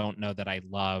though I don't know that I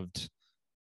loved.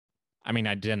 I mean,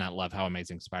 I did not love how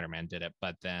Amazing Spider-Man did it,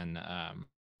 but then,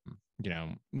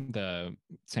 the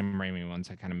Sam Raimi ones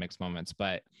had kind of mixed moments.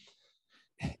 But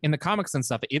in the comics and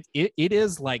stuff, it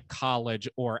is like college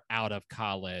or out of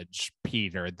college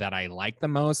Peter that I like the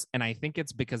most, and I think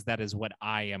it's because that is what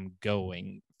I am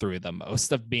going through the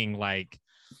most, of being like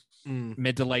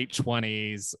mid to late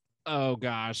 20s. Oh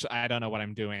gosh, I don't know what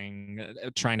I'm doing,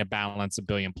 trying to balance a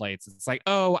billion plates. It's like,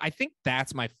 oh, I think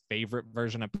that's my favorite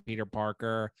version of Peter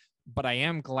Parker, but I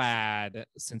am glad,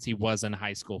 since he was in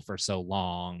high school for so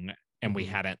long and we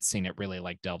hadn't seen it really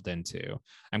like delved into,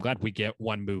 I'm glad we get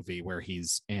one movie where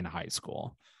he's in high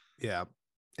school. Yeah.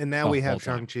 And now The we whole have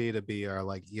time. Shang-Chi to be our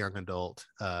like young adult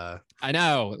I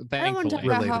know, I don't want to talk thankfully.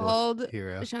 about how Relatable old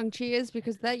hero. Shang-Chi is,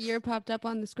 because that year popped up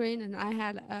on the screen and I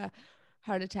had a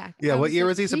heart attack. Yeah, I what year like,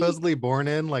 was he supposedly born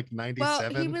in? Like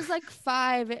 97? Well, he was like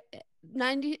 5.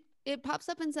 90. It pops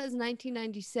up and says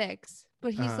 1996,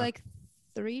 but he's like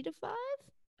 3 to 5,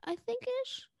 I think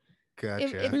ish.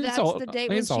 Gotcha. If He's that's old- the date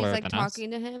when he's she's older like than us.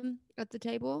 talking to him at the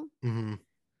table. Mhm.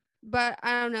 But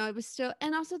I don't know. It was still,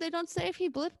 and also they don't say if he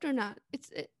blipped or not.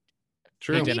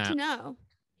 True. I He need didn't. to know.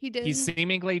 He didn't. He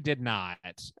seemingly did not,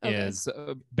 Okay. is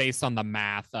based on the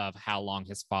math of how long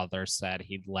his father said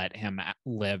he'd let him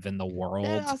live in the world.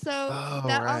 That also Oh,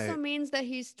 also right. means that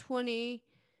he's 20.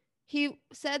 He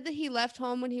said that he left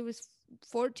home when he was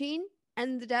 14,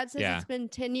 and the dad says Yeah. it's been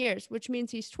 10 years, which means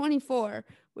he's 24,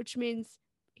 which means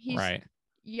he's Right.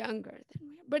 younger than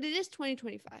we are. But it is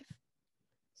 2025.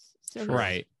 So he's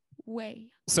Right. way.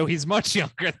 So he's much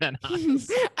younger than us.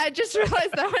 I just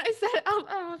realized that when I said it out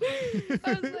loud.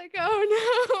 I was like,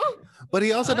 oh no. But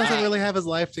he also doesn't Alright. really have his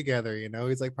life together, you know?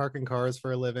 He's like parking cars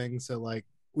for a living, so like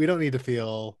we don't need to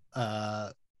feel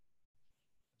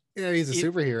he's a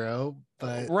superhero,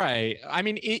 but Right. I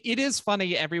mean, it is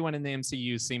funny. Everyone in the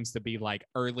MCU seems to be like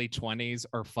early 20s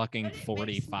or fucking But it makes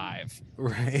 45.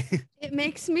 right. It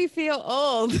makes me feel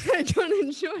old. I don't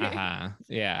enjoy it. Uh-huh.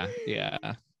 Yeah.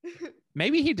 Yeah.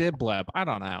 Maybe he did blip. I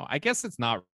don't know. I guess it's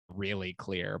not really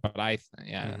clear, but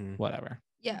Mhm. whatever.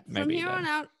 Yeah, from Maybe here he on did.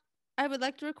 out, I would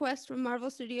like to request from Marvel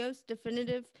Studios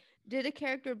definitive, did a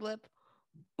character blip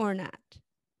or not?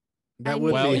 That I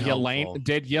would Well, be Yelena helpful.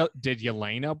 did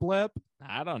Yelena blip?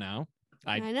 I don't know.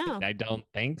 I know. I don't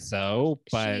think so,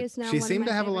 but she is now She one of seemed my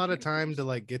to have a favorite lot of time to characters.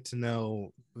 like get to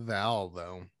know Val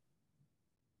though.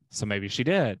 so maybe she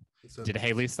did. So Did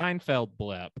Haley Steinfeld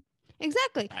blip?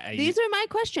 Exactly. I- These are my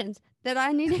questions that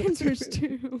I need answers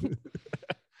to.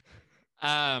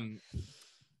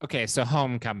 Okay, so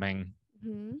Homecoming.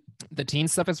 Mhm. The teen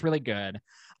stuff is really good.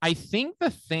 I think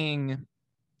the thing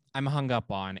I'm hung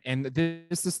up on, and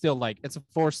this is still like, it's a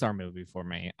 4-star movie for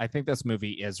me. I think this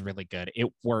movie is really good.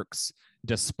 It works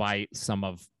despite some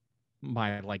of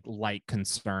my like light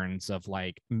concerns of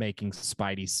like making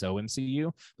Spidey so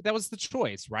MCU, but that was the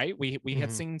choice, right? We had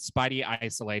Mhm. seen Spidey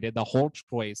isolated. The whole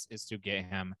choice is to get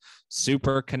him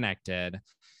super connected.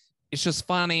 It's just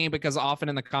funny because often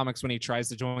in the comics when he tries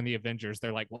to join the Avengers,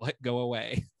 they're like, "What? Go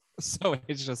away." So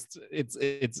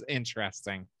it's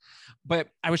interesting. But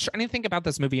I was trying to think about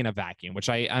this movie in a vacuum, which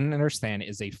I understand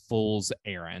is a fool's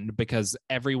errand because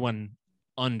everyone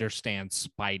understands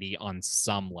Spidey on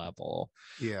some level.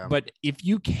 yeah. But if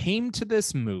you came to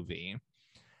this movie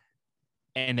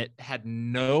and it had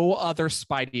no other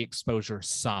Spidey exposure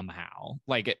somehow,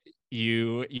 like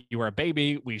you were a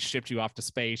baby, we shipped you off to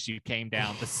space, you came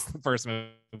down, this is the first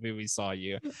movie we saw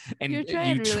you, and You're you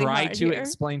trying really tried hard to here.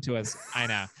 explain to us, I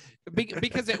know,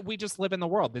 because we just live in the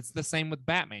world. It's the same with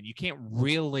Batman. You can't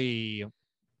really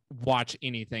watch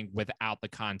anything without the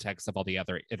context of all the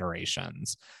other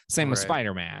iterations. Same with Right.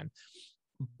 Spider-Man.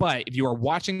 But if you are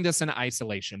watching this in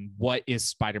isolation, what is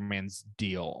Spider-Man's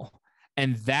deal?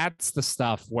 And that's the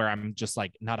stuff where I'm just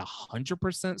like not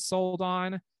 100% sold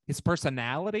on his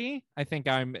personality. I think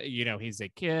he's a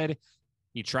kid.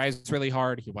 He tries really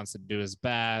hard. He wants to do his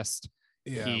best.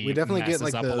 Yeah, He we definitely get messes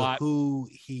like up a the lot. who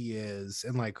he is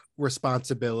and like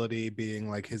responsibility being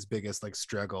like his biggest like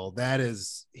struggle. That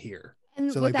is here.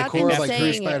 And So like the without core them of like who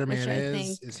saying it, Spider-Man which I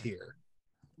think is here.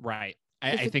 Right.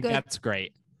 It's I a think good- that's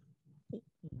great.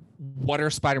 What are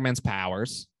Spider-Man's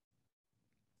powers?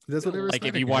 That's whatever. Like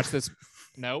if you watch this,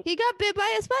 nope. He got bit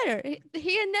by a spider.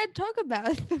 He and Ned talk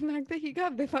about the fact that he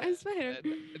got bit by a spider.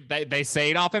 They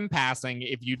say it off in passing.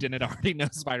 If you didn't already know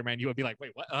Spider-Man, you would be like,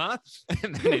 wait, what?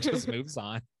 And then it just moves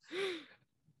on.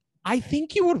 I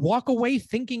think you would walk away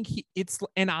thinking it's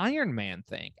an Iron Man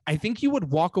thing. I think you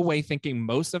would walk away thinking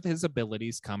most of his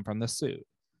abilities come from the suit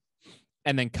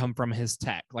and then come from his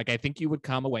tech. Like, I think you would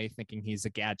come away thinking he's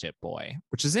a gadget boy,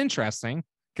 which is interesting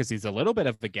because he's a little bit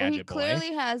of a gadget boy. He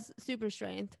clearly has super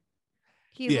strength.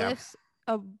 He lifts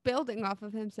a building off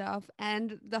of himself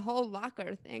and the whole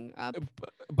locker thing up.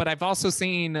 But I've also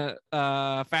seen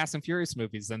Fast and Furious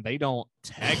movies, and they don't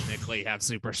technically have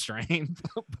super strength.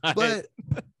 But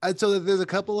so there's a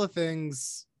couple of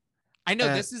things. I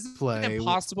know this is an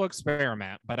impossible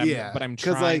experiment, but I'm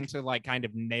trying to like kind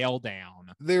of nail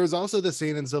down. There's also the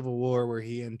scene in Civil War where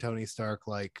he and Tony Stark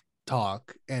like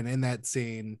talk, and in that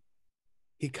scene,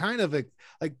 he kind of like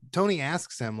Tony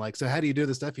asks him like, "So how do you do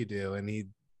the stuff you do?" And he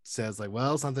says like,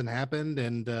 "Well, something happened,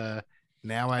 and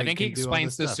now I think he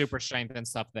explains the super strength and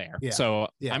stuff there." Yeah. So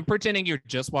I'm pretending you're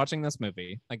just watching this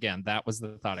movie. Again, that was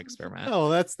the thought experiment. Oh,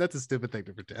 that's a stupid thing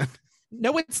to pretend.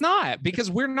 No, it's not, because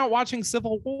we're not watching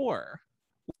Civil War.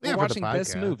 We're watching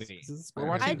this movie. We're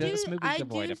watching this movie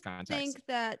devoid of context. I think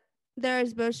that there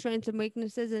is both strengths and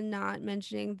weaknesses in not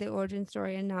mentioning the origin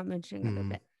story and not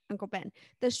mentioning Uncle Ben.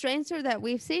 The strengths are that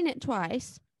we've seen it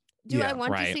twice. Do I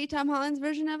want to see Tom Holland's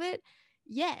version of it?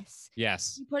 Yes.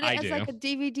 Yes. You put it as like a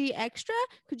DVD extra.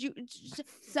 Could you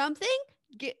something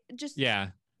get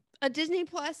a Disney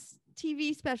Plus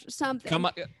TV special something? Come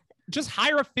on, just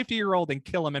hire a 50-year-old and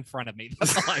kill him in front of me.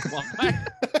 That's all I want.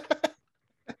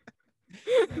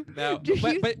 No, do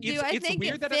I think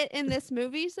it fit in this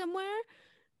movie somewhere?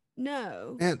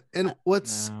 No. And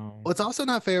what's also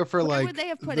not fair for where would they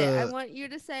have put it? I want you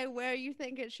to say where you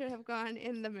think it should have gone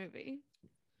in the movie.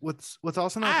 What's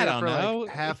also not fair for like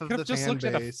half of the just fan looked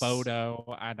base. At a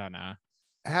photo. I don't know.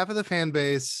 Half of the fan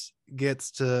base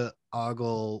gets to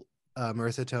ogle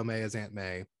Marissa Tomei as Aunt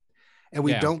May, and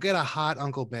we don't get a hot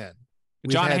Uncle Ben.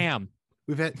 John Hamm.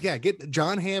 We've had get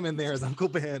John Hamm in there as Uncle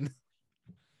Ben.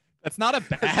 That's not a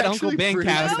bad Uncle Ben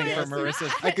casting for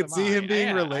Marissa. I could see him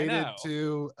being related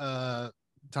to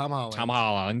Tom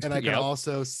Holland. And I could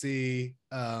also see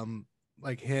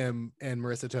like him and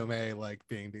Marissa Tomei like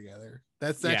being together.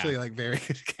 That's actually like very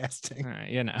good casting.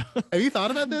 You know. Have you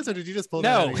thought about this, or did you just pull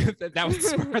that out? No, that was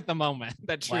spur at the moment.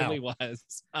 That truly was.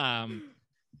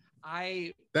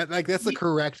 That's the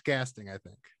correct casting, I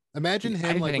think. Imagine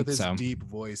him like with his deep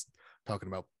voice talking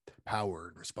about power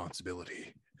and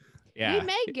responsibility. Yeah, we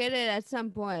may get it at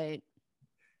some point.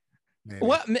 Maybe.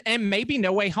 Well, and maybe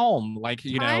No Way Home, like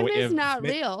Time is not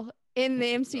real in the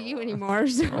MCU anymore.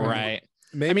 So. Right.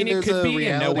 Maybe it could be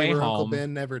in No Way where Home. Uncle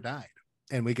Ben never died,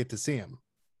 and we get to see him.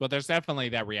 Well, there's definitely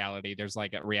that reality. There's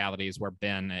like realities where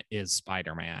Ben is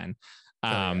Spider-Man.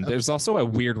 There's also a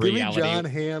weird reality. John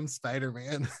Hamm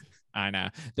Spider-Man. I know.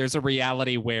 There's a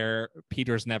reality where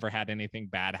Peter's never had anything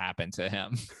bad happen to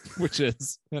him, which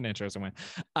is an interesting one.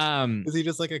 Is he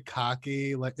just like a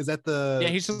cocky, like, is that the... Yeah,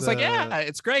 he's just like, yeah,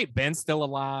 it's great. Ben's still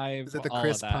alive. Is it the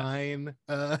Chris Pine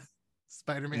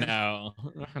Spider-Man? No.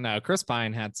 Chris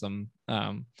Pine had some...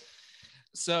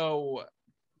 So...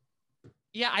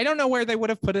 Yeah, I don't know where they would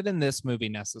have put it in this movie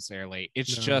necessarily.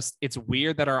 It's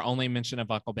weird that our only mention of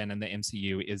Uncle Ben in the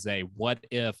MCU is a what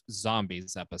if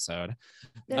zombies episode.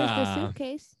 There's the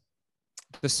suitcase.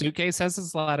 The suitcase has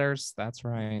his letters. That's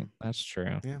right. That's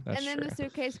true. Yeah. And then the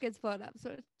suitcase gets blown up, so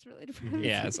it's really different.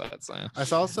 Yeah, so that's I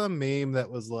saw some meme that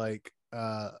was like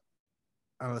I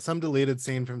don't know, some deleted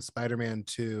scene from Spider-Man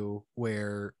 2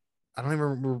 where I don't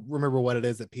even remember what it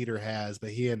is that Peter has,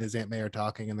 but he and his Aunt May are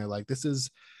talking, and they're like, This is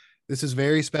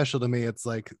very special to me. It's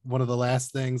like one of the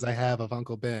last things I have of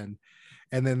Uncle Ben.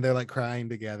 And then they're like crying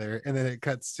together. And then it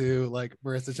cuts to like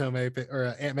Marissa Tomei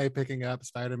or Aunt May picking up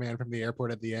Spider-Man from the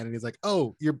airport at the end. And he's like,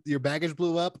 oh, your baggage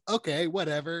blew up. Okay,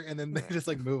 whatever. And then they just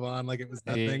like move on like it was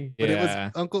nothing. But it was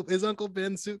his Uncle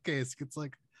Ben's suitcase gets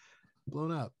like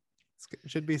blown up.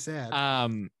 It should be sad.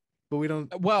 But we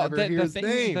don't hear his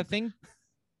name.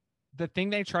 The thing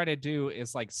they try to do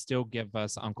is like still give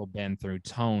us Uncle Ben through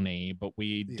Tony, but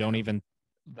we don't even,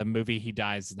 the movie he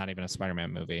dies is not even a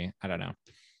Spider-Man movie. I don't know.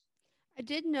 I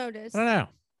did notice. I don't know.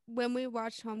 When we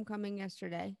watched Homecoming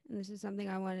yesterday, and this is something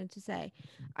I wanted to say,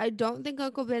 I don't think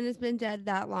Uncle Ben has been dead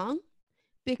that long,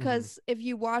 because if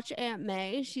you watch Aunt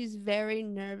May, she's very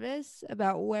nervous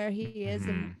about where he is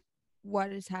and what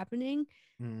is happening.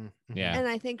 Yeah. And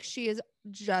I think she has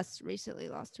just recently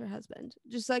lost her husband.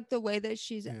 Just like the way that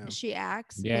she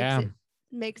acts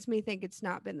makes me think it's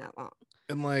not been that long.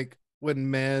 And like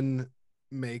when men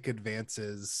make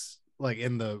advances like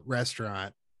in the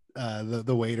restaurant,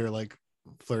 the waiter like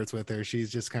flirts with her, she's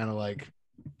just kind of like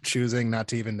choosing not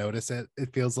to even notice it.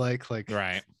 It feels like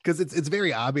Right. because it's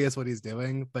very obvious what he's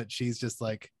doing, but she's just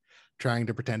like trying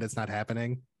to pretend it's not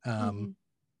happening. Mhm.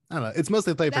 I don't know. It's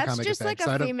mostly played for That's comic just like effect,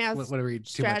 so a I don't female want to read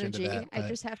too much into strategy. that. I but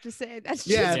just have to say that's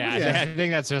Yeah, just Yeah, I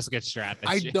think that's just a good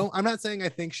strategy. I'm not saying I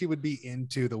think she would be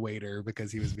into the waiter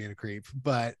because he was being a creep,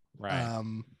 but Right.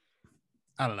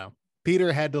 I don't know.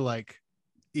 Peter had to like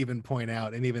even point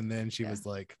out, and even then she Yeah. was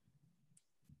like,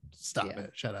 stop Yeah.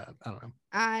 it, shut up. I don't know.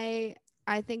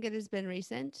 I think it has been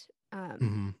recent.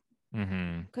 Mhm.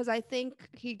 Mm-hmm. Because I think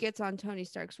he gets on Tony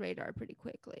Stark's radar pretty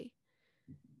quickly.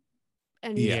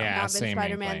 And Yeah. he's Yeah, not been seemingly.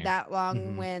 Spider-Man that long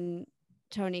Mhm. when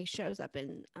Tony shows up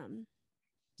in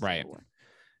Right. Civil War.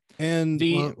 And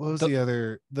what was the- the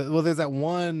other? Well, there's that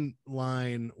one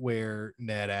line where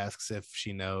Ned asks if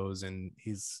she knows, and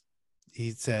he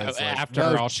says like, after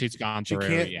 "No, all she's gone she through,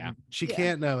 can't. yeah. She Yeah.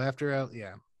 can't know after all."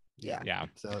 Yeah. Yeah.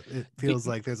 So it feels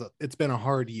like it's been a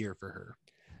hard year for her.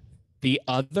 The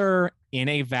other in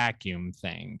a vacuum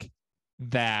thing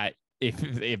that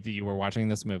if you were watching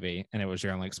this movie and it was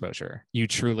your only exposure, you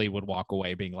truly would walk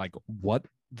away being like, what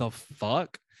the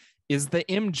fuck is the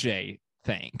MJ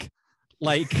thing?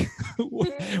 Like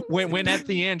when at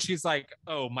the end she's like,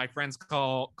 oh, my friends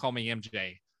call me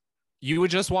MJ, you would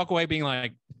just walk away being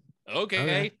like,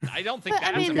 okay. I don't think But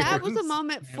I that's mean, that was a important.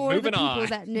 moment for the Moving people on.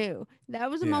 that knew. That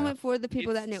was a Yeah. moment for the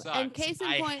people It that knew. And sucks. case in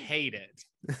I point, hate it.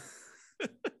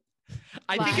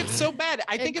 I think it's so bad.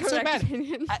 I think it's so incorrect bad.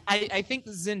 opinion. I think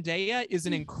Zendaya is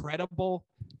an incredible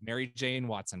Mary Jane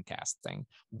Watson casting.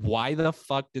 Why the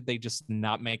fuck did they just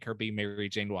not make her be Mary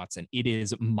Jane Watson? It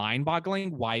is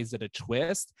mind-boggling. Why is it a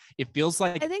twist? It feels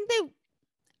like I think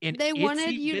an they wanted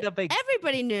itsy you. bit of a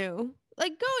Everybody knew.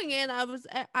 Like going in, I was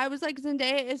like,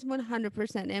 Zendaya is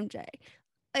 100% MJ.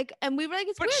 Like, and we were like,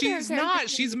 it's but weird that her she's character not. can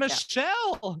She's be-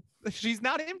 Michelle. She's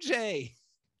not MJ.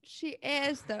 She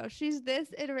is though. She's this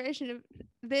iteration of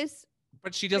this.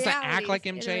 But she doesn't act like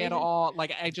Reality's MJ at iteration. all.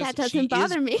 Like I just That doesn't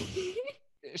bother me.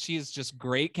 She is just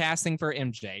great casting for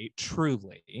MJ,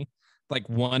 truly. Like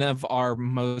one of our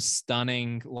most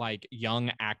stunning like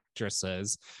young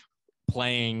actresses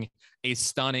playing a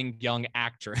stunning young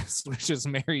actress, which is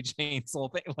Mary Jane's whole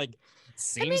thing. Like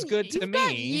seems good to you've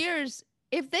got me. years.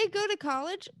 If they go to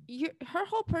college, her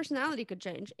whole personality could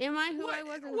change. Am I who I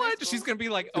was in high What? school? She's gonna be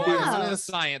like, To oh, be I was in honest-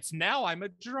 science. Now I'm a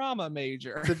drama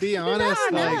major. To be honest,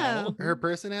 like no. her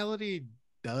personality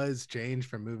does change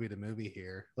from movie to movie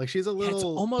here. Like she's a Yeah, it's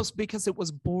little almost because it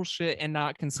was bullshit and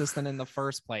not consistent in the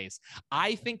first place.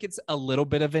 I think it's a little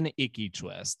bit of an icky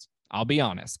twist. I'll be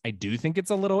honest. I do think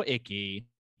it's a little icky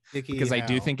icky because I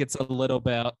do how. think it's a little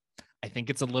bit. I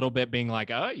think it's a little bit being like,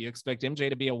 oh, you expect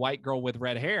MJ to be a white girl with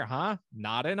red hair, huh?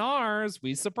 Not in ours.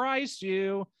 We surprised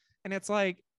you. And it's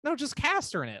like, no, just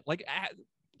cast her in it. Like,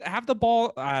 have the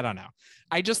ball. I don't know.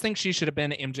 I just think she should have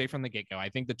been MJ from the get-go. I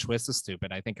think the twist is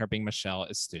stupid. I think her being Michelle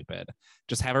is stupid.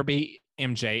 Just have her be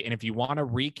MJ. And if you want to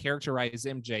recharacterize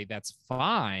MJ, that's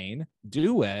fine.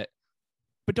 Do it.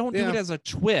 But don't do it as a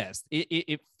twist.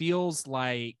 It feels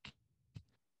like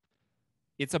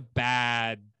it's a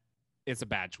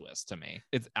bad twist to me.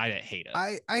 I hate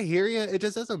it. I hear you. It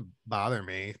just doesn't bother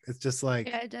me. It's just like,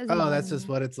 Yeah, it doesn't oh, bother that's just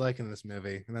me. what it's like in this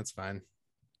movie, and that's fine.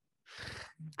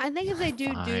 I think if they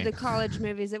do Fine. the college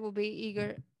movies, it will be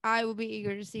eager. I will be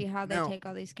eager to see how they Now- take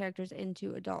all these characters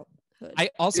into adulthood. I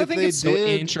also If think they it's so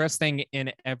did- interesting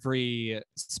in every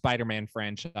Spider-Man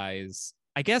franchise,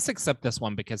 I guess except this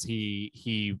one because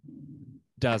he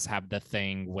does have the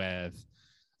thing with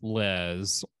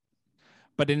Liz.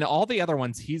 But in all the other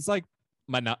ones, he's like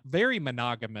very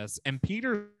monogamous. And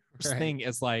Peter's Right. thing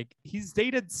is like he's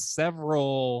dated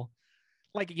several.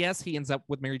 Like, yes, he ends up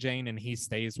with Mary Jane and he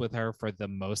stays with her for the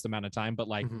most amount of time. But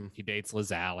like, Mhm. he dates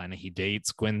Liz Allen, he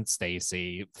dates Gwen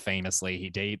Stacy. Famously, he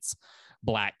dates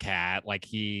Black Cat. Like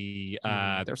he,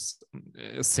 there's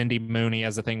Cindy Mooney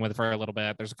has a thing with for a little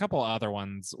bit. There's a couple other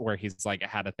ones where he's like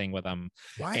had a thing with them.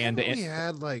 Why And haven't we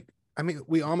had like? I mean,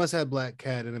 we almost had Black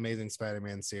Cat in Amazing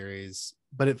Spider-Man series,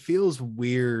 but it feels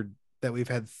weird that we've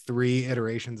had 3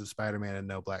 iterations of Spider-Man and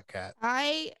no Black Cat.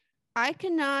 I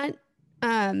cannot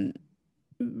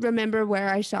remember where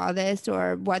I saw this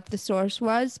or what the source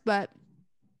was, but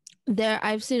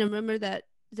I've seen a rumor that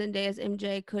Zendaya's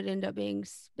MJ could end up being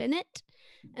Spinnet,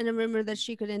 and a rumor that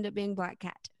she could end up being Black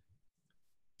Cat.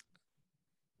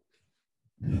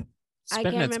 I can't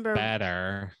Spinet's remember-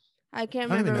 better. I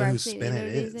can't I don't even remember know where who I've seen either Spinnet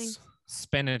of these is. things.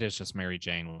 Spinet is just Mary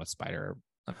Jane with spider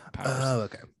powers. Oh,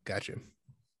 okay, got you.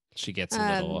 She gets a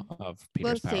little of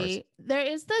Peter's powers. See. There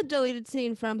is the deleted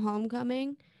scene from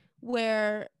Homecoming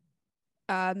where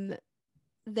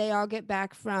they all get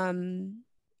back from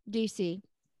DC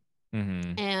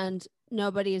Mhm. and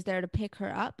nobody is there to pick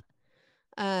her up.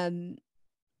 And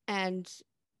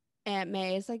Aunt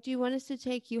May is like, do you want us to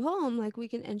take you home? Like we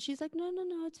can, and she's like, no,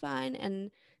 it's fine.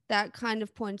 And that kind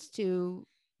of points to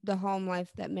the home life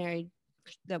that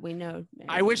we know.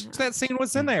 I wish that scene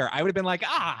was in there. I would have been like,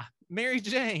 Mary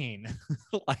Jane.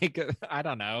 Like, I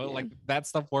don't know. Yeah. Like that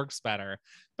stuff works better.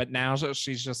 But now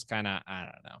she's just kind of, I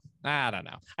don't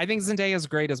know. I think Zendaya is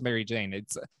great as Mary Jane.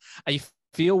 I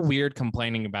feel weird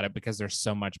complaining about it because there's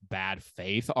so much bad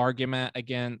faith argument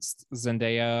against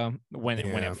Zendaya when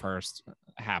it first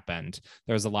happened.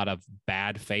 There was a lot of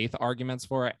bad faith arguments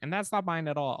for it, and that's not mine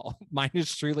at all. Mine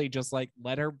is truly just like,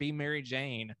 let her be Mary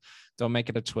Jane. Don't make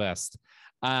it a twist.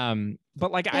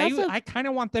 But like I kind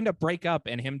of want them to break up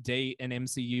and him date an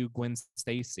MCU Gwen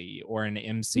Stacy or an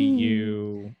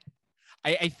MCU.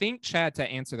 I think, Chad, to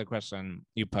answer the question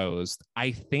you posed,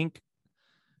 I think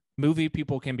movie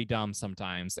people can be dumb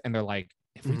sometimes, and they're like,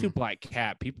 if we do Black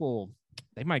Cat, people,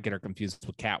 they might get her confused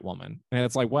with Catwoman, and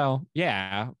it's like, well,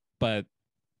 yeah, but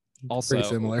also pretty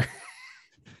similar.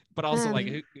 But also, like,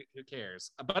 who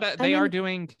cares? But they are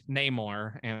doing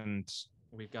Namor, and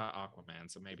we've got Aquaman,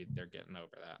 so maybe they're getting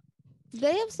over that.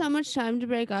 They have so much time to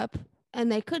break up,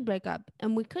 and they could break up,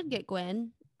 and we could get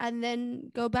Gwen, and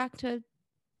then go back to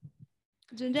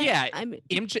Zendaya. Yeah,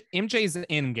 MJ's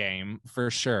in game for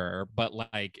sure, but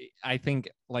like I think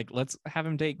like let's have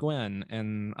him date Gwen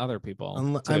and other people.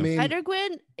 I mean,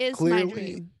 Spider-Gwen is clearly, my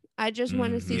dream. I just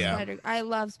want to see yeah. I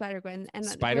love Spider-Gwen, and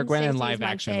Spider-Gwen in live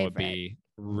action would be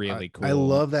really cool. I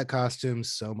love that costume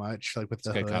so much. Like with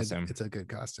the hood, costume. It's a good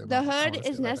costume. The hood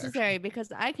is necessary because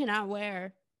I cannot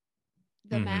wear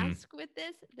the Mhm. mask with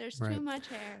this. There's too much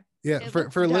hair. Yeah, It for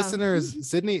looks dumb. listeners,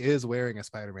 Sydney is wearing a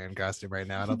Spider-Man costume right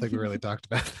now. I don't think we really talked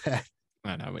about that.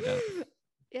 I know we don't.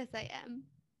 Yes, I am.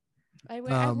 I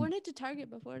wanted to Target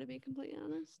before, to be completely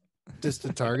honest. Just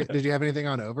to Target. Did you have anything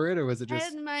on over it, or was it I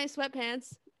just? had my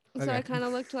sweatpants, so Okay. I kind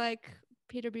of looked like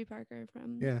Peter B. Parker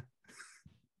from. Yeah.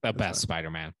 The best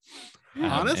Spider-Man.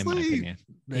 Honestly, in my opinion.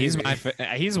 He's maybe.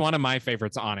 He's one of my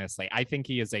favorites. Honestly, I think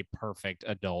he is a perfect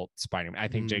adult Spider-Man. I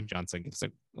think Mm. Jake Johnson gives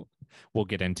it. We'll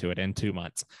get into it in 2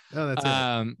 months. Oh, that's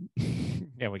it.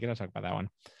 Yeah, we gotta talk about that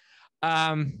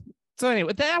one. So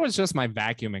anyway, that was just my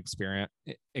vacuum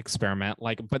experiment.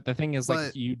 Like, but the thing is, like,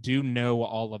 But- you do know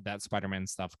all of that Spider-Man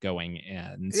stuff going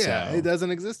in. Yeah, so. it doesn't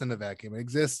exist in a vacuum. It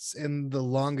exists in the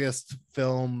longest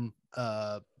film,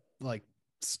 like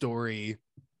story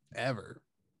ever.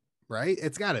 Right?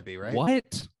 It's got to be right.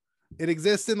 What? It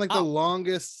exists in like the Oh.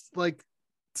 longest like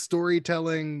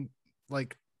storytelling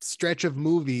like stretch of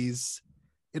movies.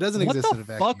 It doesn't What exist the in a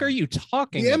vacuum. fuck are you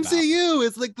talking The about? MCU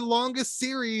is like the longest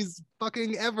series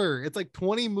fucking ever. It's like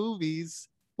 20 movies.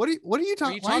 What are you Are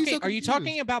talking? are you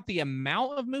talking about the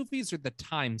amount of movies or the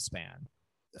time span?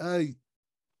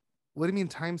 What do you mean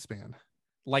time span?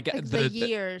 Like the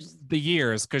years. The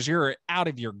years, because you're out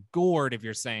of your gourd if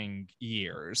you're saying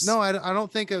years. No, I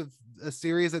don't think of a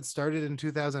series that started in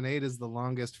 2008 as the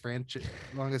longest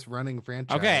running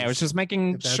franchise. Okay, I was just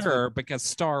making If that's sure because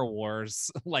Star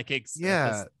Wars like exists.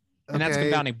 Yeah, and that's okay.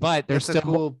 confounding. But there's That's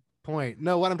still a cool point.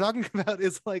 No, what I'm talking about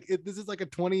is like this is like a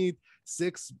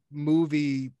 26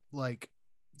 movie like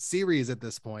series at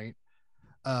this point.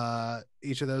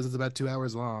 Each of those is about 2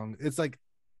 hours long. It's like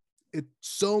it's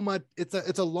so much. It's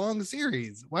a long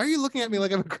series. Why are you looking at me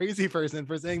like I'm a crazy person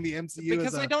for saying the MCU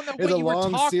because I don't know is what a you were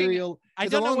long talking. serial? I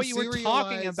it's a don't know long what you were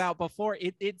talking serialized- about before.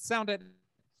 It sounded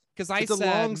because I It's said a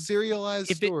long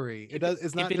serialized if it- story.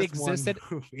 It's not if it just one existed-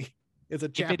 movie. It's a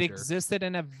if chapter. it existed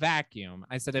in a vacuum.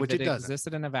 I said if Which it it doesn't.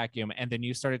 existed in a vacuum, and then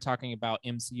you started talking about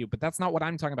MCU, but that's not what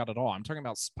I'm talking about at all. I'm talking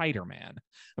about Spider-Man.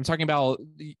 I'm talking about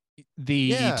the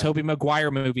Yeah. Tobey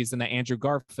Maguire movies and the Andrew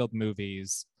Garfield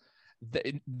movies.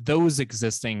 Those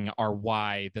existing are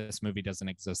why this movie doesn't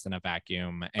exist in a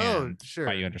vacuum, and sure.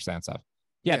 why you understand stuff.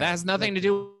 Yeah, Yeah, that has nothing to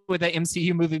do with the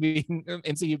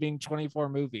MCU being 24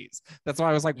 movies. That's why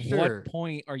I was like, Sure. what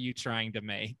point are you trying to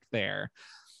make there?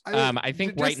 I I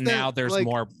think just right that, now there's like,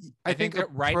 more. I think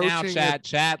that right now, approaching it-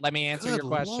 chat. Let me answer your Good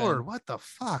question. Lord, what the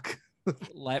fuck?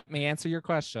 Let me answer your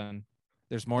question.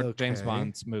 There's more James Okay.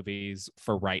 Bond's movies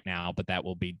for right now, but that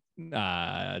will be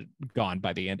gone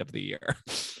by the end of the year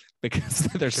because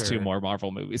there's two Sure. more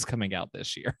Marvel movies coming out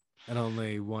this year, And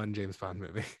only one James Bond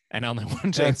movie. and only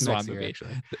one That's James next Bond year, movie.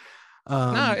 actually.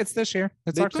 No, it's this year.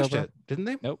 It's they pushed October. it, didn't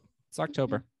they? Nope, it's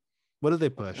October. What did they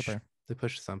push? October. They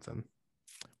pushed something.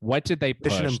 What did they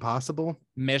push? Mission Impossible.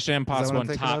 Mission what Impossible I'm and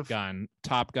thinking Top of? Gun.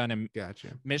 Top Gun and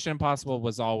Gotcha. Mission Impossible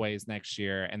was always next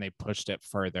year, and they pushed it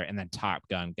further, and then Top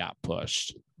Gun got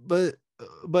pushed. But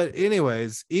but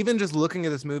anyways, even just looking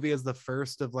at this movie as the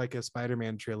first of like a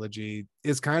Spider-Man trilogy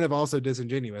is kind of also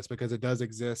disingenuous because it does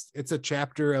exist. It's a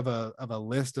chapter of a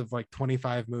list of like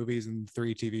 25 movies and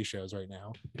 3 TV shows right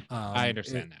now. I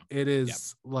understand now. It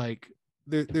is like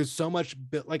there's so much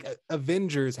like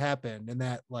Avengers happened and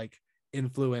that like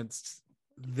influenced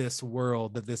this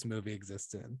world that this movie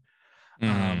exists in.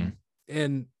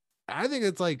 And I think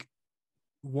it's like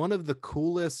one of the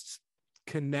coolest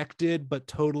connected but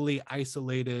totally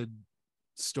isolated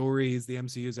stories the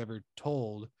MCU's ever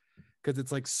told, because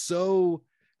it's like so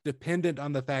dependent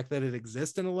on the fact that it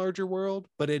exists in a larger world,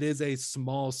 but it is a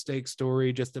small stake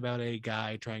story just about a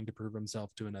guy trying to prove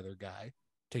himself to another guy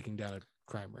taking down a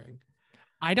crime ring.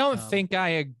 I don't think I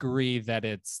agree that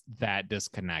it's that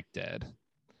disconnected,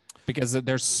 because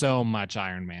there's so much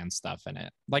Iron Man stuff in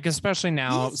it. Like, especially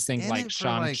now, things like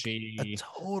Shang-Chi. Like a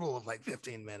total of like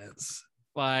 15 minutes.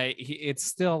 But it's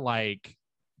still like,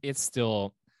 I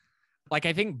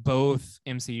think both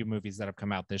MCU movies that have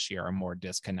come out this year are more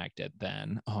disconnected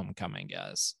than Homecoming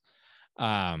is.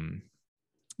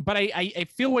 But I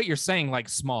feel what you're saying, like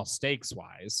small stakes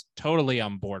wise, totally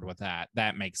on board with that.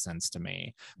 That makes sense to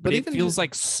me. But it feels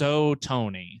like so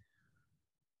Tony.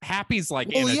 Happy's like,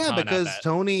 well, yeah, because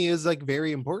Tony is like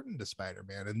very important to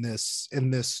Spider-Man in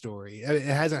this story. It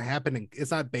hasn't happened.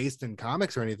 It's not based in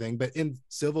comics or anything, but in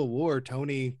Civil War,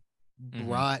 Tony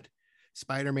brought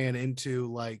Spider-Man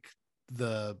into like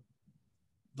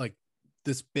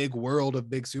this big world of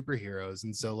big superheroes,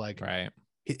 and so like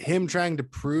him trying to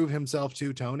prove himself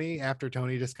to Tony after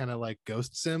Tony just kind of like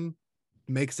ghosts him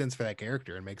makes sense for that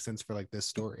character and makes sense for like this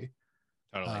story.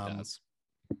 Totally does.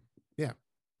 Yeah.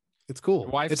 It's cool.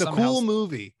 It's a cool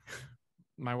movie.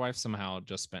 My wife somehow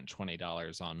just spent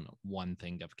 $20 on one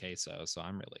thing of queso, so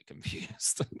I'm really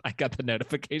confused. I got the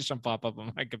notification pop up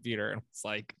on my computer, and it's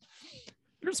like,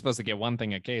 you're supposed to get one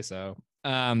thing of queso.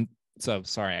 So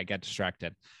sorry, I got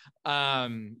distracted.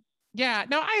 Yeah,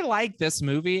 no, I like this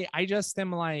movie. I just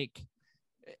am like,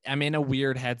 I'm in a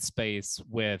weird headspace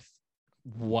with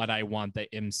what I want the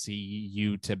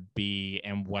MCU to be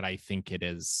and what I think it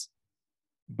is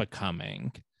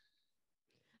becoming.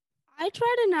 I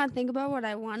try to not think about what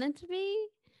I want it to be.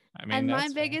 I mean, and my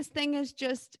biggest thing is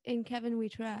just in Kevin we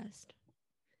trust.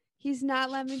 He's not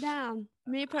let me down.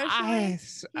 Me personally,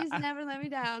 he's never let me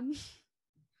down.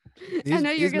 I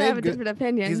know you're going to have a different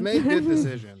opinion. He's made good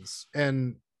decisions.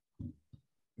 And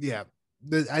yeah,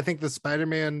 I think the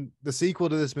Spider-Man, the sequel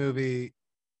to this movie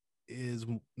is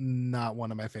not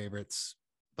one of my favorites,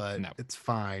 but it's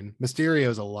fine. Mysterio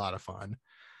is a lot of fun.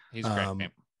 He's great.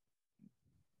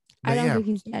 I don't think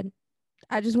he's dead.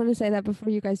 I just want to say that before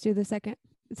you guys do the second,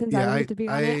 since I wanted to be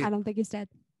on it. I don't think he's dead.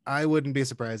 I wouldn't be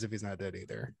surprised if he's not dead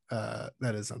either.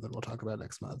 That is something we'll talk about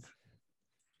next month.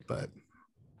 But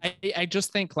I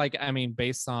just think, like, I mean,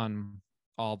 based on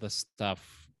all the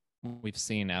stuff we've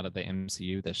seen out of the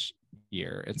MCU this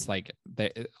year, it's like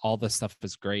all the stuff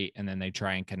is great, and then they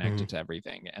try and connect it to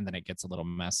everything, and then it gets a little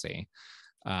messy.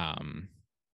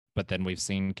 But then we've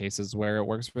seen cases where it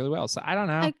works really well. So I don't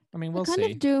know. I mean, we'll see. I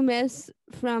kind of do miss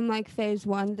from like phase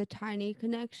 1 the tiny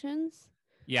connections.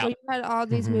 Yeah. So you had all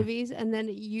these movies, and then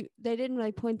they didn't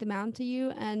really point them out to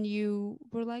you, and you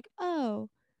were like, oh,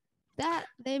 that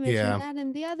they mentioned that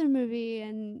in the other movie,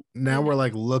 and now we're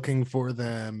like looking for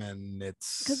them, and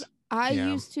it's because I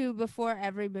used to, before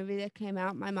every movie that came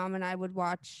out, my mom and I would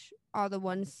watch all the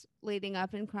ones leading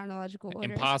up in chronological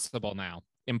order. Impossible now.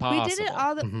 Impossible. We did it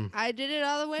all I did it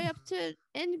all the way up to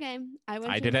Endgame. I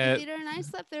went to the theater and I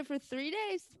slept there for 3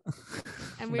 days.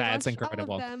 And we That's watched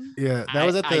incredible. all of them. Yeah, that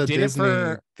was at the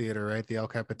Disney theater, right? The El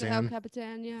Capitan. The El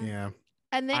Capitan, yeah. Yeah.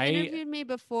 And they interviewed me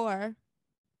before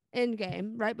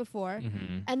Endgame, right before,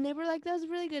 and they were like, that was a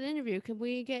really good interview, can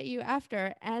we get you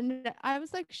after? And I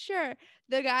was like, sure.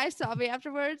 The guy saw me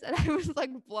afterwards, and I was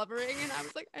like blubbering, and I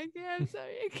was like, I can't, I'm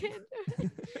sorry, I can't do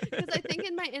it. Because I think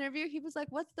in my interview he was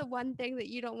like, what's the one thing that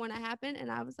you don't want to happen?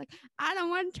 And I was like, I don't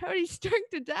want Tony Stark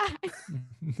to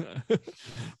die.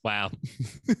 Wow.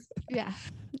 Yeah,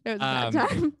 it was a bad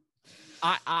time.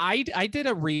 I did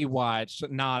a rewatch,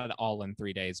 not all in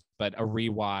 3 days, but a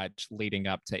rewatch leading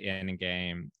up to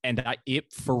Endgame, and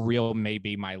it for real may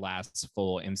be my last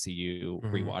full MCU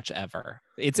rewatch ever.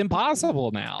 It's impossible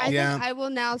now. I think I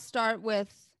will now start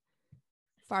with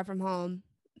Far From Home,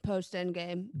 post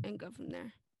Endgame, and go from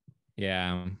there.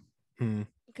 Yeah.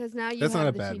 Because now you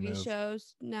have the TV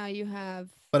shows. Now you have.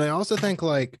 But I also think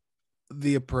like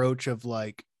the approach of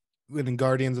like, when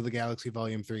Guardians of the Galaxy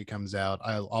Volume 3 comes out,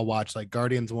 I'll watch like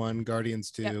Guardians 1,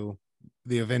 Guardians 2,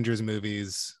 the Avengers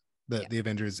movies, the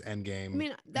Avengers Endgame. I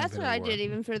mean, that's what I did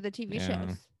even for the TV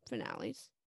shows finales.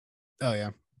 Oh yeah.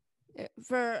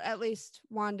 for at least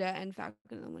Wanda and Falcon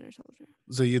and the Winter Soldier.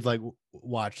 So you'd like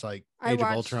watch like I Age of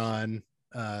watched- Ultron,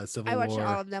 Civil I watched War.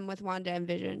 all of them with Wanda and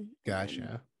Vision. and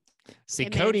Gotcha. See,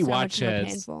 it made it Cody so much more watches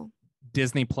painful.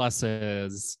 Disney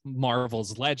Plus's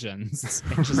Marvel's Legends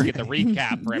and just get the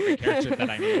recap for every character that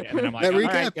I need. And then I'm like, That all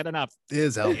recap right, good enough.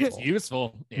 Is helpful. It's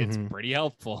useful. It's Mhm. pretty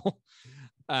helpful.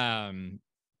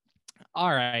 All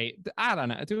right. I don't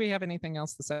know. Do we have anything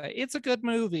else to say? It's a good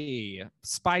movie.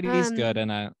 Spidey's good in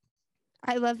it.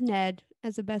 I love Ned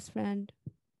as a best friend.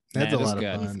 That's Ned a is lot of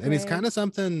good. fun. He's And it's great. kind of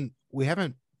something we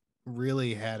haven't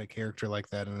really had a character like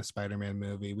that in a Spider-Man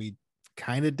movie. We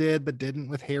kind of did, but didn't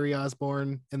with Harry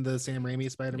Osborn in the Sam Raimi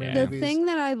Spider-Man Yeah. The movies. thing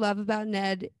that I love about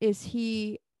Ned is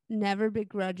he never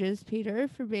begrudges Peter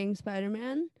for being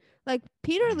Spider-Man. Like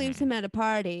Peter leaves Mhm. him at a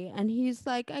party and he's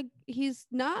like, he's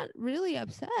not really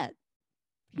upset.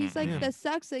 He's like, Mhm. that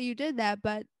sucks that you did that,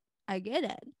 but I get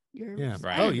it. You're Yeah.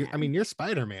 Right. Oh, Spider-Man." you're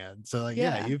Spider-Man. So like,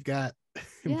 yeah, Yeah. you've got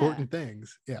important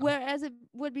things. Yeah. Whereas it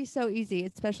would be so easy,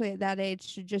 especially at that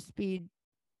age, to just be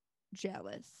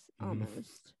jealous Mhm.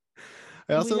 almost.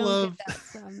 I also we don't love get that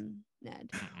from Ned.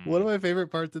 one of my favorite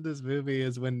parts of this movie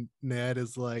is when Ned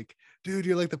is like, dude,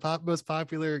 you're like the most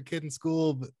popular kid in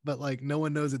school, but like no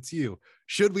one knows it's you.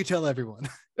 Should we tell everyone?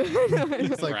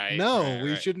 It's like, Right, no, right,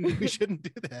 we right. shouldn't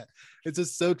do that. It's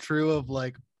just so true of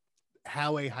like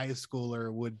how a high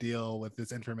schooler would deal with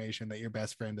this information that your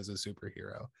best friend is a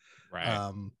superhero.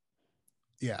 Right.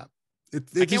 Yeah. It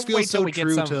can't just wait feels till so we get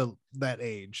true some- to that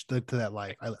age, to that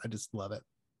life. I just love it.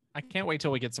 I can't wait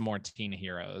till we get some more teen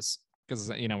heroes because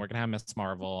we're gonna have Miss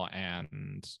Marvel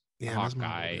and Yeah, Ms. Marvel would be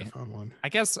Hawkeye. a fun one. I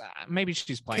guess maybe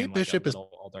she's playing like Bishop a is little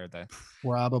older than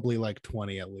Probably like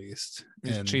 20 at least.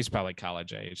 And she's probably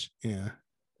college age. yeah.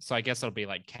 So I guess it'll be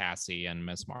like Cassie and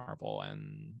Miss Marvel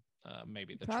and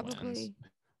maybe the twins. Probably.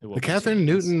 who will The be Catherine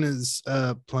twins. Newton is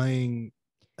playing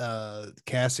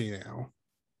Cassie now,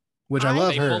 which I I-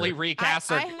 love They her. fully recast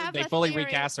her. I have They a fully theory.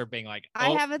 recast her, being like, I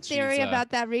 "Oh, have a theory she's, about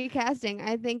that recasting.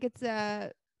 I think it's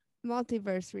a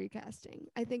multiverse recasting.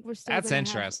 I think we're still That's gonna have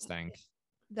interesting.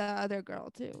 the other girl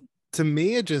too. To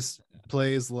me, it just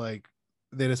plays like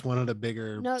they just wanted a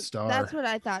bigger No, star. that's what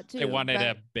I thought too. They wanted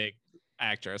but a big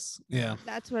actress." Yeah.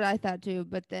 That's what I thought too.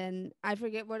 But then I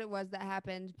forget what it was that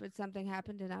happened. But something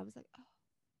happened, and I was like, oh.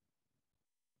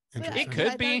 But Interesting. It I could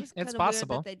thought be. was It's kinda weird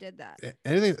possible. that they did that.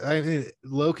 Anything. I mean,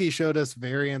 Loki showed us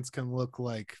variants can look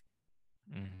like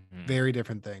Mhm. very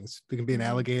different things. You can be an Mhm.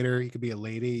 alligator. You could be a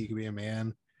lady. You could be a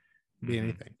man. Be Mhm.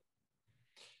 anything.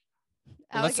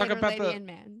 Let's talk Alligator, about lady, the and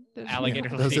man. Alligator.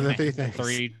 those are the lady, three the things.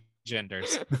 three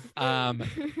genders.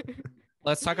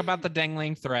 Let's talk about the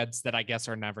dangling threads that I guess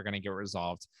are never going to get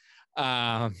resolved.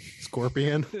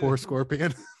 Scorpion. Poor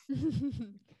Scorpion.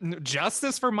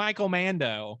 Justice for Michael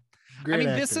Mando. Great I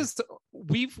mean, this actor.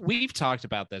 is we've talked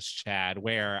about this, Chad,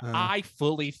 where I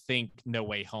fully think No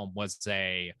Way Home was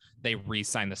they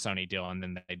re-signed the Sony deal and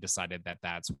then they decided that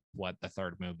that's what the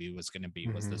third movie was going to be,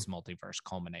 was this multiverse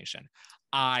culmination.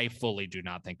 I fully do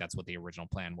not think that's what the original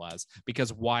plan was,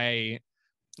 because why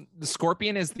the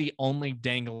Scorpion is the only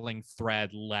dangling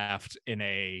thread left in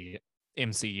a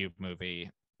MCU movie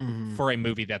Mhm. for a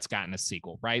movie that's gotten a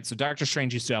sequel, right? So Doctor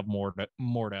Strange used to have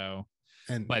Mordo,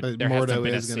 And but but there hasn't Mordo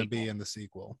been a is going to be sequel. in the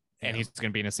sequel. and Yeah. he's going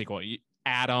to be in a sequel.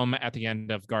 Adam at the end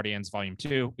of Guardians Volume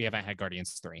 2. We haven't had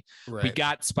Guardians 3. right. We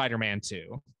got Spider-Man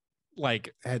 2.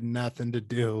 Like, had nothing to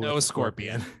do no with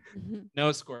Scorpion.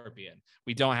 No Scorpion.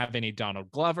 We don't have any Donald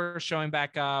Glover showing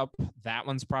back up. That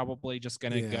one's probably just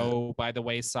going to Yeah. go by the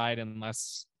wayside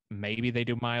unless maybe they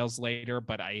do Miles later.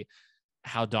 But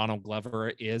how Donald Glover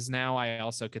is now, I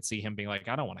also could see him being like,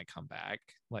 I don't want to come back.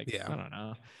 Like, Yeah. I don't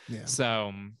know. Yeah.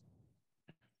 So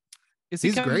is he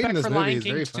He's coming great in back this for movie. Lion He's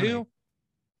King very funny. too?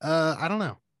 I don't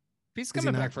know. He's Is he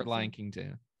coming not? back for Lion King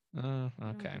too.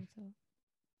 Okay.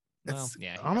 Well, It's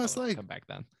yeah, he almost probably won't like come back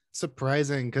then.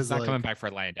 surprising He's because not like, coming back for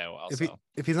Orlando. Also,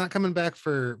 if he's not coming back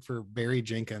for Barry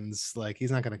Jenkins, like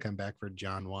he's not going to come back for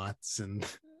John Watts and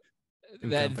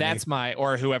company. that's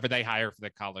or whoever they hire for the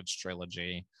college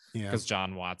trilogy, yeah. because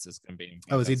John Watts is going to be.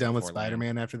 Oh, is he Fantastic done with Four land.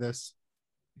 Spider-Man after this?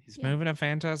 He's Yeah. moving to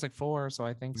Fantastic Four, so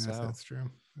I think Yes, so. that's true.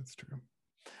 That's true.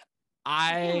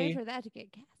 I can't wait I for that to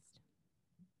get cast.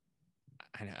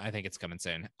 I think it's coming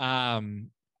soon.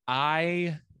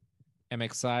 I am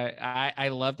excited. I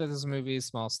love that this movie is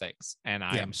small stakes, and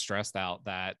I Yeah. am stressed out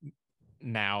that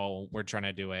now we're trying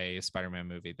to do a Spider-Man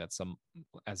movie that's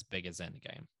as big as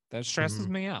Endgame. That stresses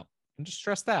Mhm. me out. I'm just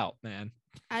stressed out, man.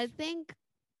 I think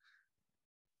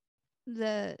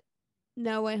the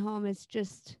No Way Home is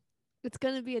just it's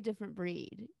gonna be a different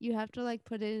breed. You have to like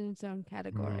put it in its own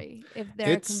category if they're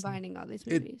It's- combining all these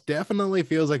movies. It definitely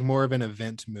feels like more of an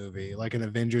event movie, like an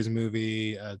Avengers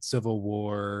movie, Civil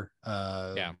War.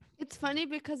 Yeah. It's funny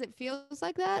because it feels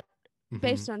like that Mhm.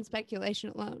 based on speculation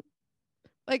alone.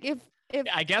 Like if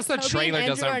I guess the Toby and trailer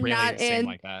Andrew are doesn't really not seem in-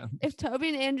 like that. if Toby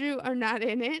and Andrew are not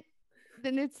in it,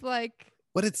 then it's like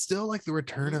But it's still like the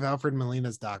return of Alfred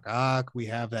Molina's Doc Ock. We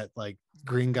have that like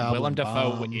Green Goblin. Willem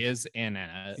Dafoe bomb. is in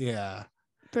it. Yeah.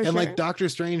 for And sure. like Doctor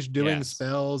Strange doing Yes.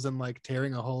 spells and like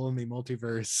tearing a hole in the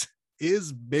multiverse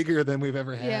is bigger than we've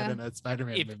ever had Yeah. in a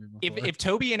Spider-Man If- movie If before. if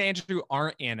Toby and Andrew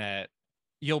aren't in it,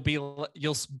 you'll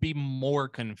be more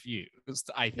confused.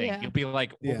 I think Yeah. you'll be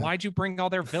like, well, Yeah. why'd you bring all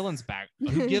their villains back?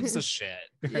 Who gives a shit?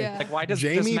 yeah. Like, why does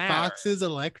this Jamie matter? Foxx's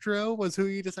Electro was who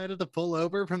you decided to pull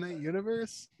over from that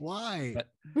universe? Why?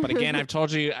 But again, I've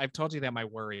told you that my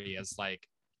worry is like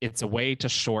it's a way to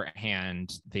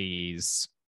shorthand these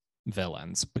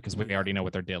villains because we already know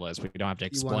what their deal is. We don't have to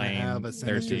You want to explain have a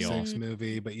their Sinister deal. Six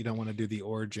movie, but you don't want to do the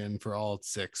origin for all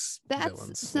 6 That's villains.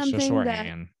 It's just something that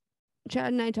shorthand.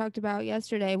 Chad and I talked about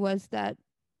yesterday was that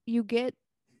you get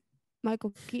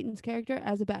Michael Keaton's character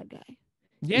as a bad guy.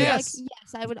 You're Yes. Like,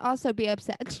 yes, I would also be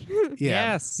upset. Yeah.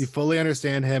 Yes. You fully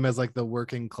understand him as like the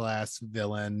working class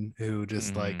villain who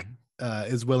just like Mhm.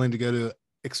 is willing to go to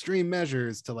extreme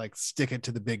measures to like stick it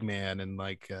to the big man and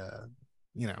like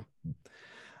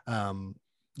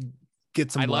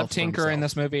get some I love wealth for Tinker in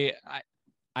himself. this movie.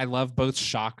 I love both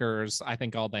Shockers. I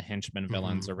think all the henchman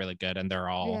villains Mhm. are really good, and they're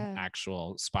all Yeah.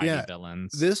 actual Spidey Yeah,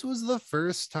 villains. This was the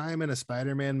first time in a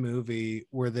Spider-Man movie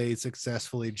where they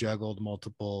successfully juggled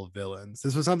multiple villains.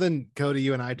 This was something Cody,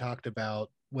 you and I talked about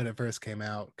when it first came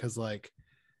out, because like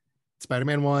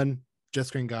Spider-Man 1,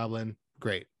 just Green Goblin,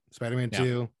 great. Spider-Man Yeah.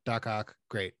 2, Doc Ock,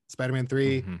 great. Spider-Man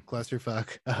 3, Mhm.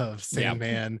 clusterfuck of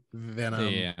Sandman, Venom,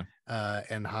 yeah.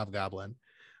 and Hobgoblin.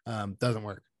 Doesn't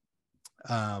work.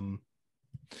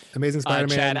 Amazing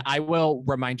Spider-Man, Chad, I will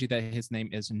remind you that his name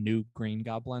is New Green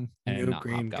Goblin and New not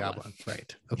Green Hobgoblin. Goblin.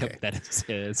 Right. Yep, Okay. that is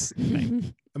his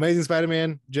name. Amazing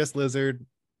Spider-Man, just Lizard.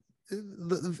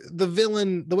 The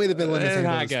villain, the way the villain is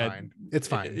handled Not is good. fine. It's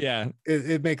fine. Yeah.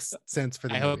 It makes sense for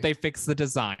the I movie. hope they fix the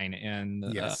design and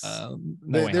Yes. No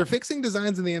They're Way Home. fixing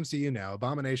designs in the MCU now.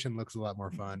 Abomination looks a lot more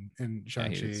fun in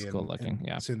Shang-Chi he's and, cool looking, and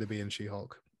yeah. soon to be in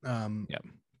She-Hulk. Yep.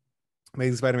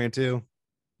 Amazing Spider-Man 2.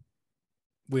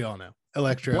 We all know.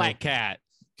 Electro. Black Cat.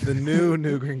 The new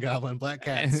Green Goblin. Black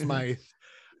Cat. Smythe.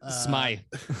 Smythe.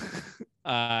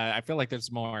 I feel like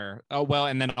there's more. Oh well,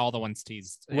 and then all the ones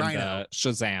teased in Rhino. the I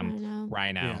Shazam. know.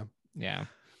 Rhino. Yeah.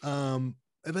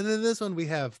 But then this one we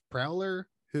have Prowler,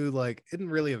 who like isn't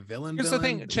really a villain. Here's the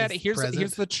thing, Chad. He's Here's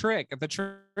present. the trick. The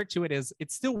trick to it is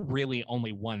it's still really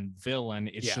only one villain.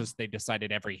 It's Yeah. just they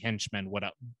decided every henchman would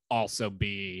also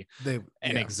be They an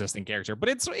yeah. existing character, but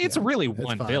it's Yeah, really it's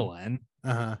one fine. villain.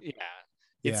 Uh-huh. Yeah.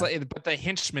 It's Yeah. like, but the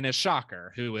henchman is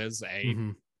Shocker, who is a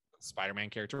Mhm. Spider-Man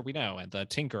character we know, and the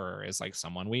Tinkerer is like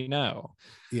someone we know.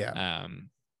 Yeah.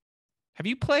 Have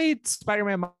you played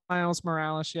Spider-Man Miles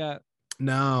Morales yet?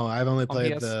 No, I've only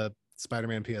played PS? the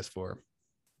Spider-Man PS4.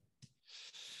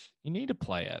 You need to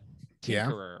play it. Yeah.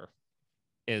 Tinkerer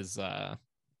is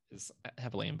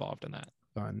heavily involved in that.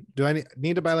 Fun. Do I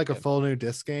need to buy like a Good. full new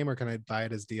disc game, or can I buy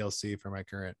it as DLC for my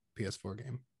current PS4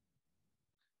 game?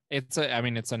 It's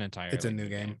an entire. It's a new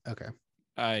game. Okay.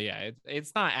 Yeah,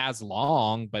 it's not as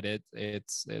long, but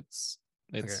it's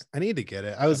Okay. I need to get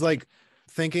it. I was like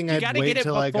thinking you I'd got to wait get it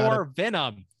till I got before it.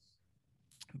 Venom.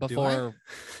 Do I? Before,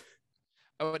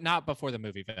 oh, not before the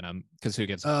movie Venom, because who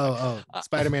gets Oh, Uh,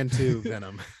 Spider-Man 2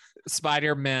 Venom.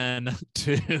 Spider-Man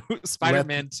 2,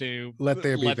 Spider-Man 2, Let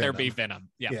There Be Venom.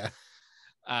 Yeah.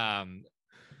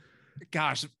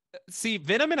 Gosh, see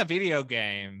Venom in a video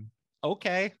game.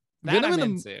 Okay, that Venom I'm in a-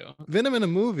 into. Venom in a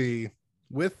movie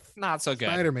with Not so good.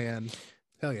 Spider-Man.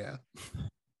 Hell yeah.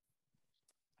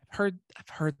 I've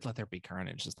heard Let There Be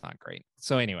Carnage is not great.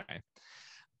 So anyway,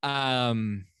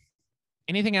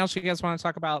 anything else you guys want to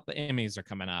talk about? The Emmys are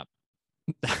coming up.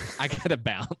 I gotta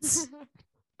bounce.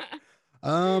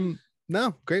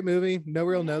 No, great movie. No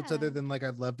real notes Yeah. other than like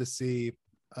I'd love to see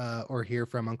or hear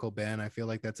from Uncle Ben. I feel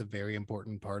like that's a very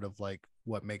important part of like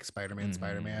what makes Spider-Man Mhm.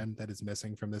 Spider-Man that is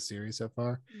missing from this series so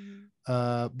far.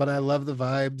 Mhm. But I love the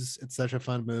vibes. It's such a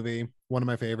fun movie. One of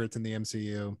my favorites in the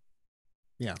MCU.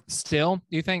 Still,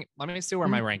 you think? Let me see where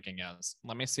my ranking is.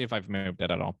 Let me see if I've moved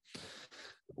it at all.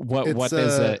 What It's,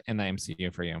 is it in the MCU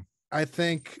for you? I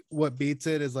think what beats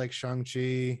it is like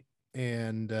Shang-Chi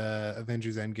and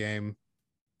Avengers Endgame.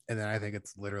 And then I think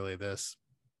it's literally this.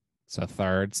 So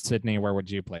third, Sydney, where would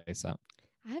you place it?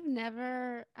 I've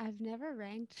never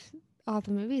ranked all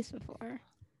the movies before.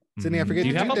 Sydney, I forget. Do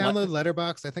you Did you have a download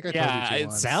Letterboxd? I think I told Yeah, you to it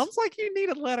once. sounds like you need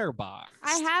a letterbox.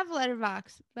 I have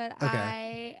Letterboxd, but Okay.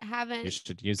 I You haven't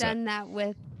should use it. done that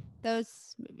with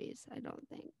those movies. I don't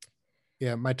think.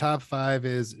 Yeah, my top 5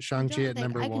 is I Shang-Chi don't at think.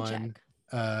 number I can 1,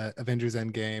 check. Avengers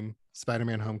Endgame,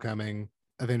 Spider-Man Homecoming,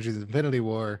 Avengers Infinity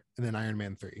War, and then Iron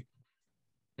Man 3.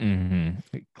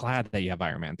 Glad that you have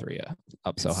Iron Man 3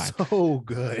 up so high. So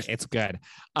good. It's good.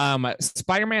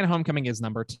 Spider-Man Homecoming is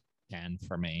number 10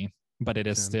 for me, but it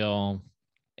is 10. still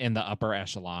in the upper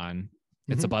echelon.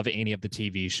 It's Mhm. above any of the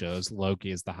TV shows.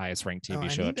 Loki is the highest ranked TV I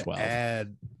show need at to 12.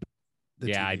 add the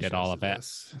Yeah, I TV did all shows of to it.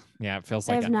 this. Yeah, it feels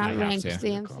I like have not I have ranked to. the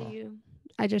MCU.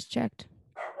 I just checked,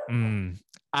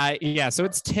 Yeah, so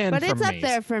it's 10 but for it's up me.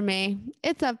 there for me.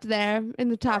 It's up there in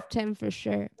the top 10 for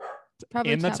sure.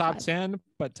 Probably In the top 5. 10,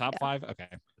 but top Yeah. 5. Okay.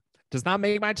 Does not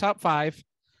make my top 5,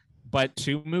 but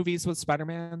 2 movies with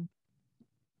Spider-Man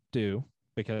do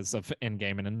because of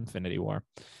Endgame and Infinity War.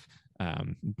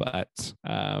 But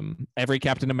every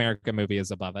Captain America movie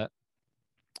is above it.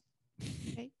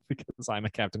 Okay. Because I'm a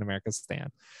Captain America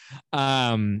stan.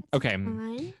 Okay.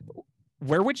 Fine.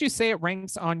 Where would you say it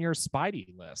ranks on your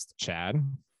Spidey list, Chad?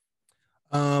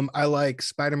 I like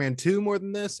Spider-Man 2 more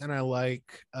than this, and I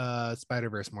like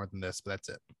Spider-Verse more than this, but that's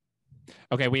it.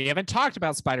 Okay, we haven't talked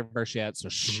about Spider-Verse yet, so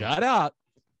shut up.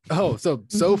 Oh,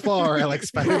 so far I like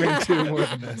Spider-Man 2 more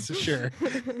than this, sure.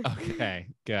 Okay,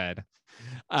 good.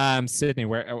 Sydney,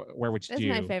 where would That's you?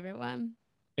 my favorite one.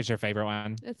 It's your favorite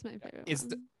one. That's my favorite Is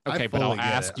one. Okay, I but I'll fully get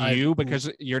ask it. you because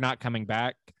you're not coming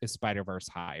back. Is Spider-Verse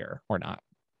higher or not?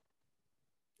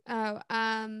 Oh,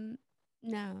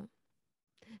 no.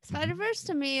 Spider-Verse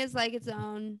to me is like its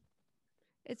own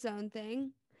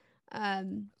thing.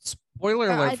 Spoiler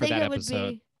Or alert I for think that it would episode.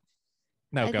 be.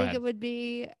 No, I go think ahead. it would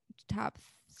be top.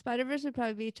 Spider-Verse would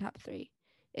probably be top 3.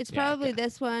 It's Yeah, probably okay.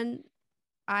 this one.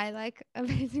 I like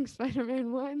Amazing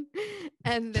Spider-Man 1,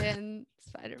 and then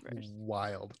Spider-Verse.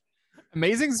 Wild.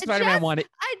 Amazing Spider-Man just- 1.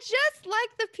 I just like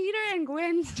the Peter and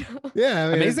Gwen stuff. Yeah, I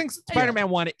mean, Amazing Spider-Man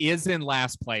 1 is in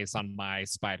last place on my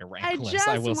Spider rank I list. just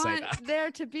I will say want that.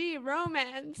 there to be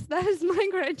romance. That is my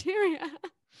criteria.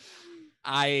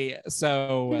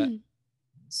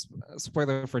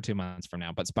 Spoiler for 2 months from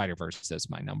now, but Spider-Verse is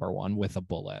my number 1 with a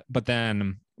bullet. But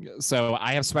then, so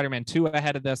I have Spider-Man 2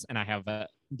 ahead of this, and I have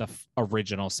the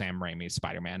original Sam Raimi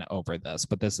Spider-Man over this,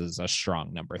 but this is a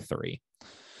strong number 3.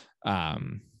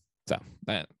 So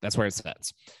that's where it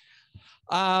sits.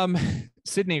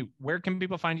 Sydney, where can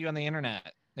people find you on the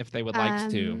internet if they would like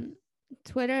to?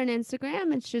 Twitter and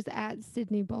Instagram, it's just at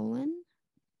Sydney Bolin.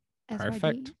 SYD,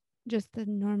 Perfect. just the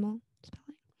normal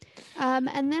spelling.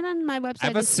 And then on my website, I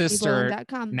have a is sister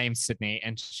sydneybolin.com. named Sydney,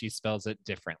 and she spells it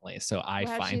differently. So I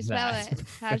How'd find she spell that. it?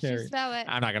 How'd she spell it?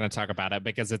 I'm not going to talk about it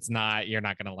because it's not. You're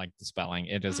not going to like the spelling.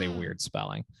 It is a weird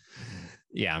spelling.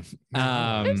 Yeah.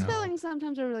 Their spellings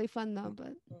sometimes are really fun though,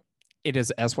 but It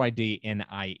is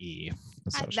SYDNIE.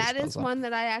 that is one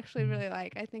that I actually really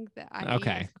like. I think that IE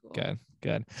Okay. is cool.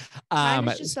 Good. Mine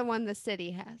is just the one the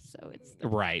city has, so it's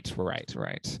Right.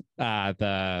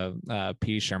 The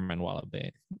P. Sherman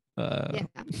Wallaby yeah.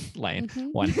 Lane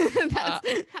Mhm. one.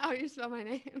 That's how you spell my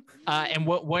name. And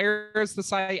where is the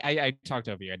site? I talked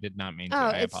over you. I did not mean to. Oh,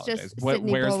 I it's apologize. just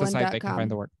Where's the site they can sydneybolin.com.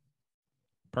 find the work?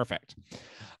 Perfect.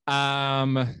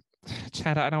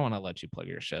 Chad, I don't want to let you plug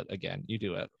your shit again. You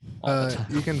do it all the time.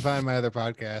 You can find my other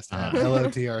podcast at Uh-huh.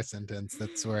 LOTR Sentence.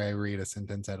 That's where I read a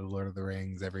sentence out of Lord of the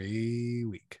Rings every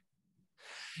week.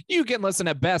 You can listen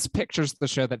to Best Pictures, the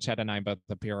show that Chad and I both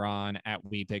appear on at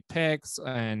We Dig Pics,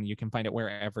 and you can find it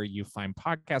wherever you find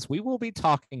podcasts. We will be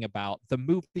talking about the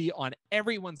movie on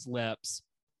everyone's lips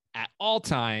at all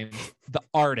times, The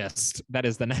Artist. That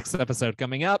is the next episode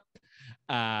coming up.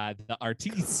 The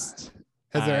Artiste.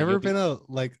 Has there ever you'll be- been a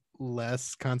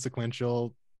less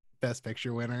consequential Best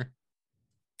Picture winner?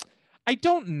 I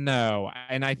don't know.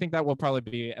 And I think that will probably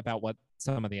be about what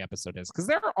some of the episode is, because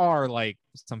there are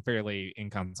some fairly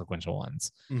inconsequential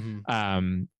ones.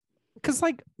 Mm-hmm. Because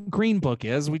Green Book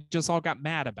we just all got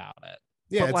mad about it.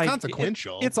 Yeah, But, it's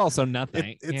consequential. It's also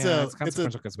nothing. It's it's a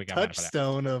consequential because we got mad about it.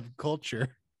 touchstone of culture.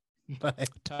 But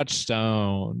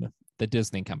Touchstone, the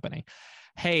Disney company.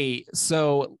 Hey,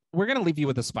 so we're gonna leave you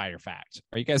with a spider fact.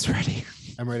 Are you guys ready?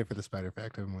 I'm ready for the spider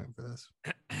fact. I've been waiting for this.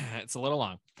 It's a little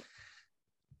long.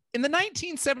 In the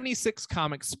 1976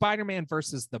 comic Spider-Man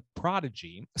versus the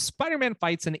Prodigy, Spider-Man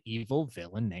fights an evil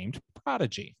villain named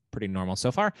Prodigy. Pretty normal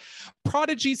so far.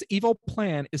 Prodigy's evil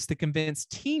plan is to convince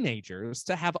teenagers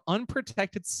to have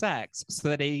unprotected sex so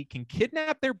that he can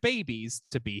kidnap their babies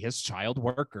to be his child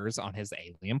workers on his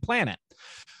alien planet.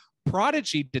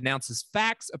 prodigy denounces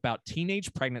facts about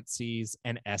teenage pregnancies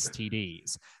and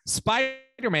STDs.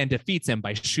 Spider-Man defeats him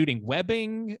by shooting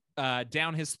webbing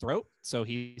down his throat, so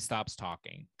he stops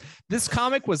talking. This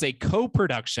comic was a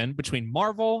co-production between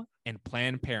Marvel and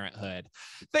Planned Parenthood.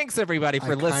 Thanks, everybody,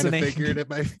 for listening. I figured it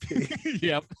might be.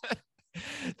 Yep.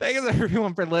 Thanks,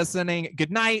 everyone, for listening.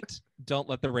 Good night. Don't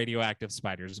let the radioactive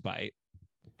spiders bite.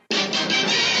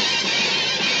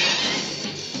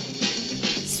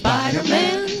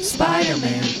 Spider-Man,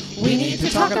 Spider-Man, we need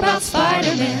to talk about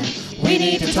Spider-Man. We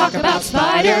need to talk about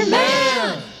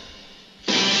Spider-Man.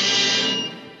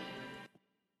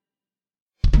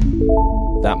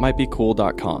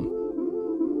 Thatmightbecool.com.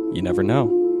 You never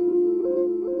know.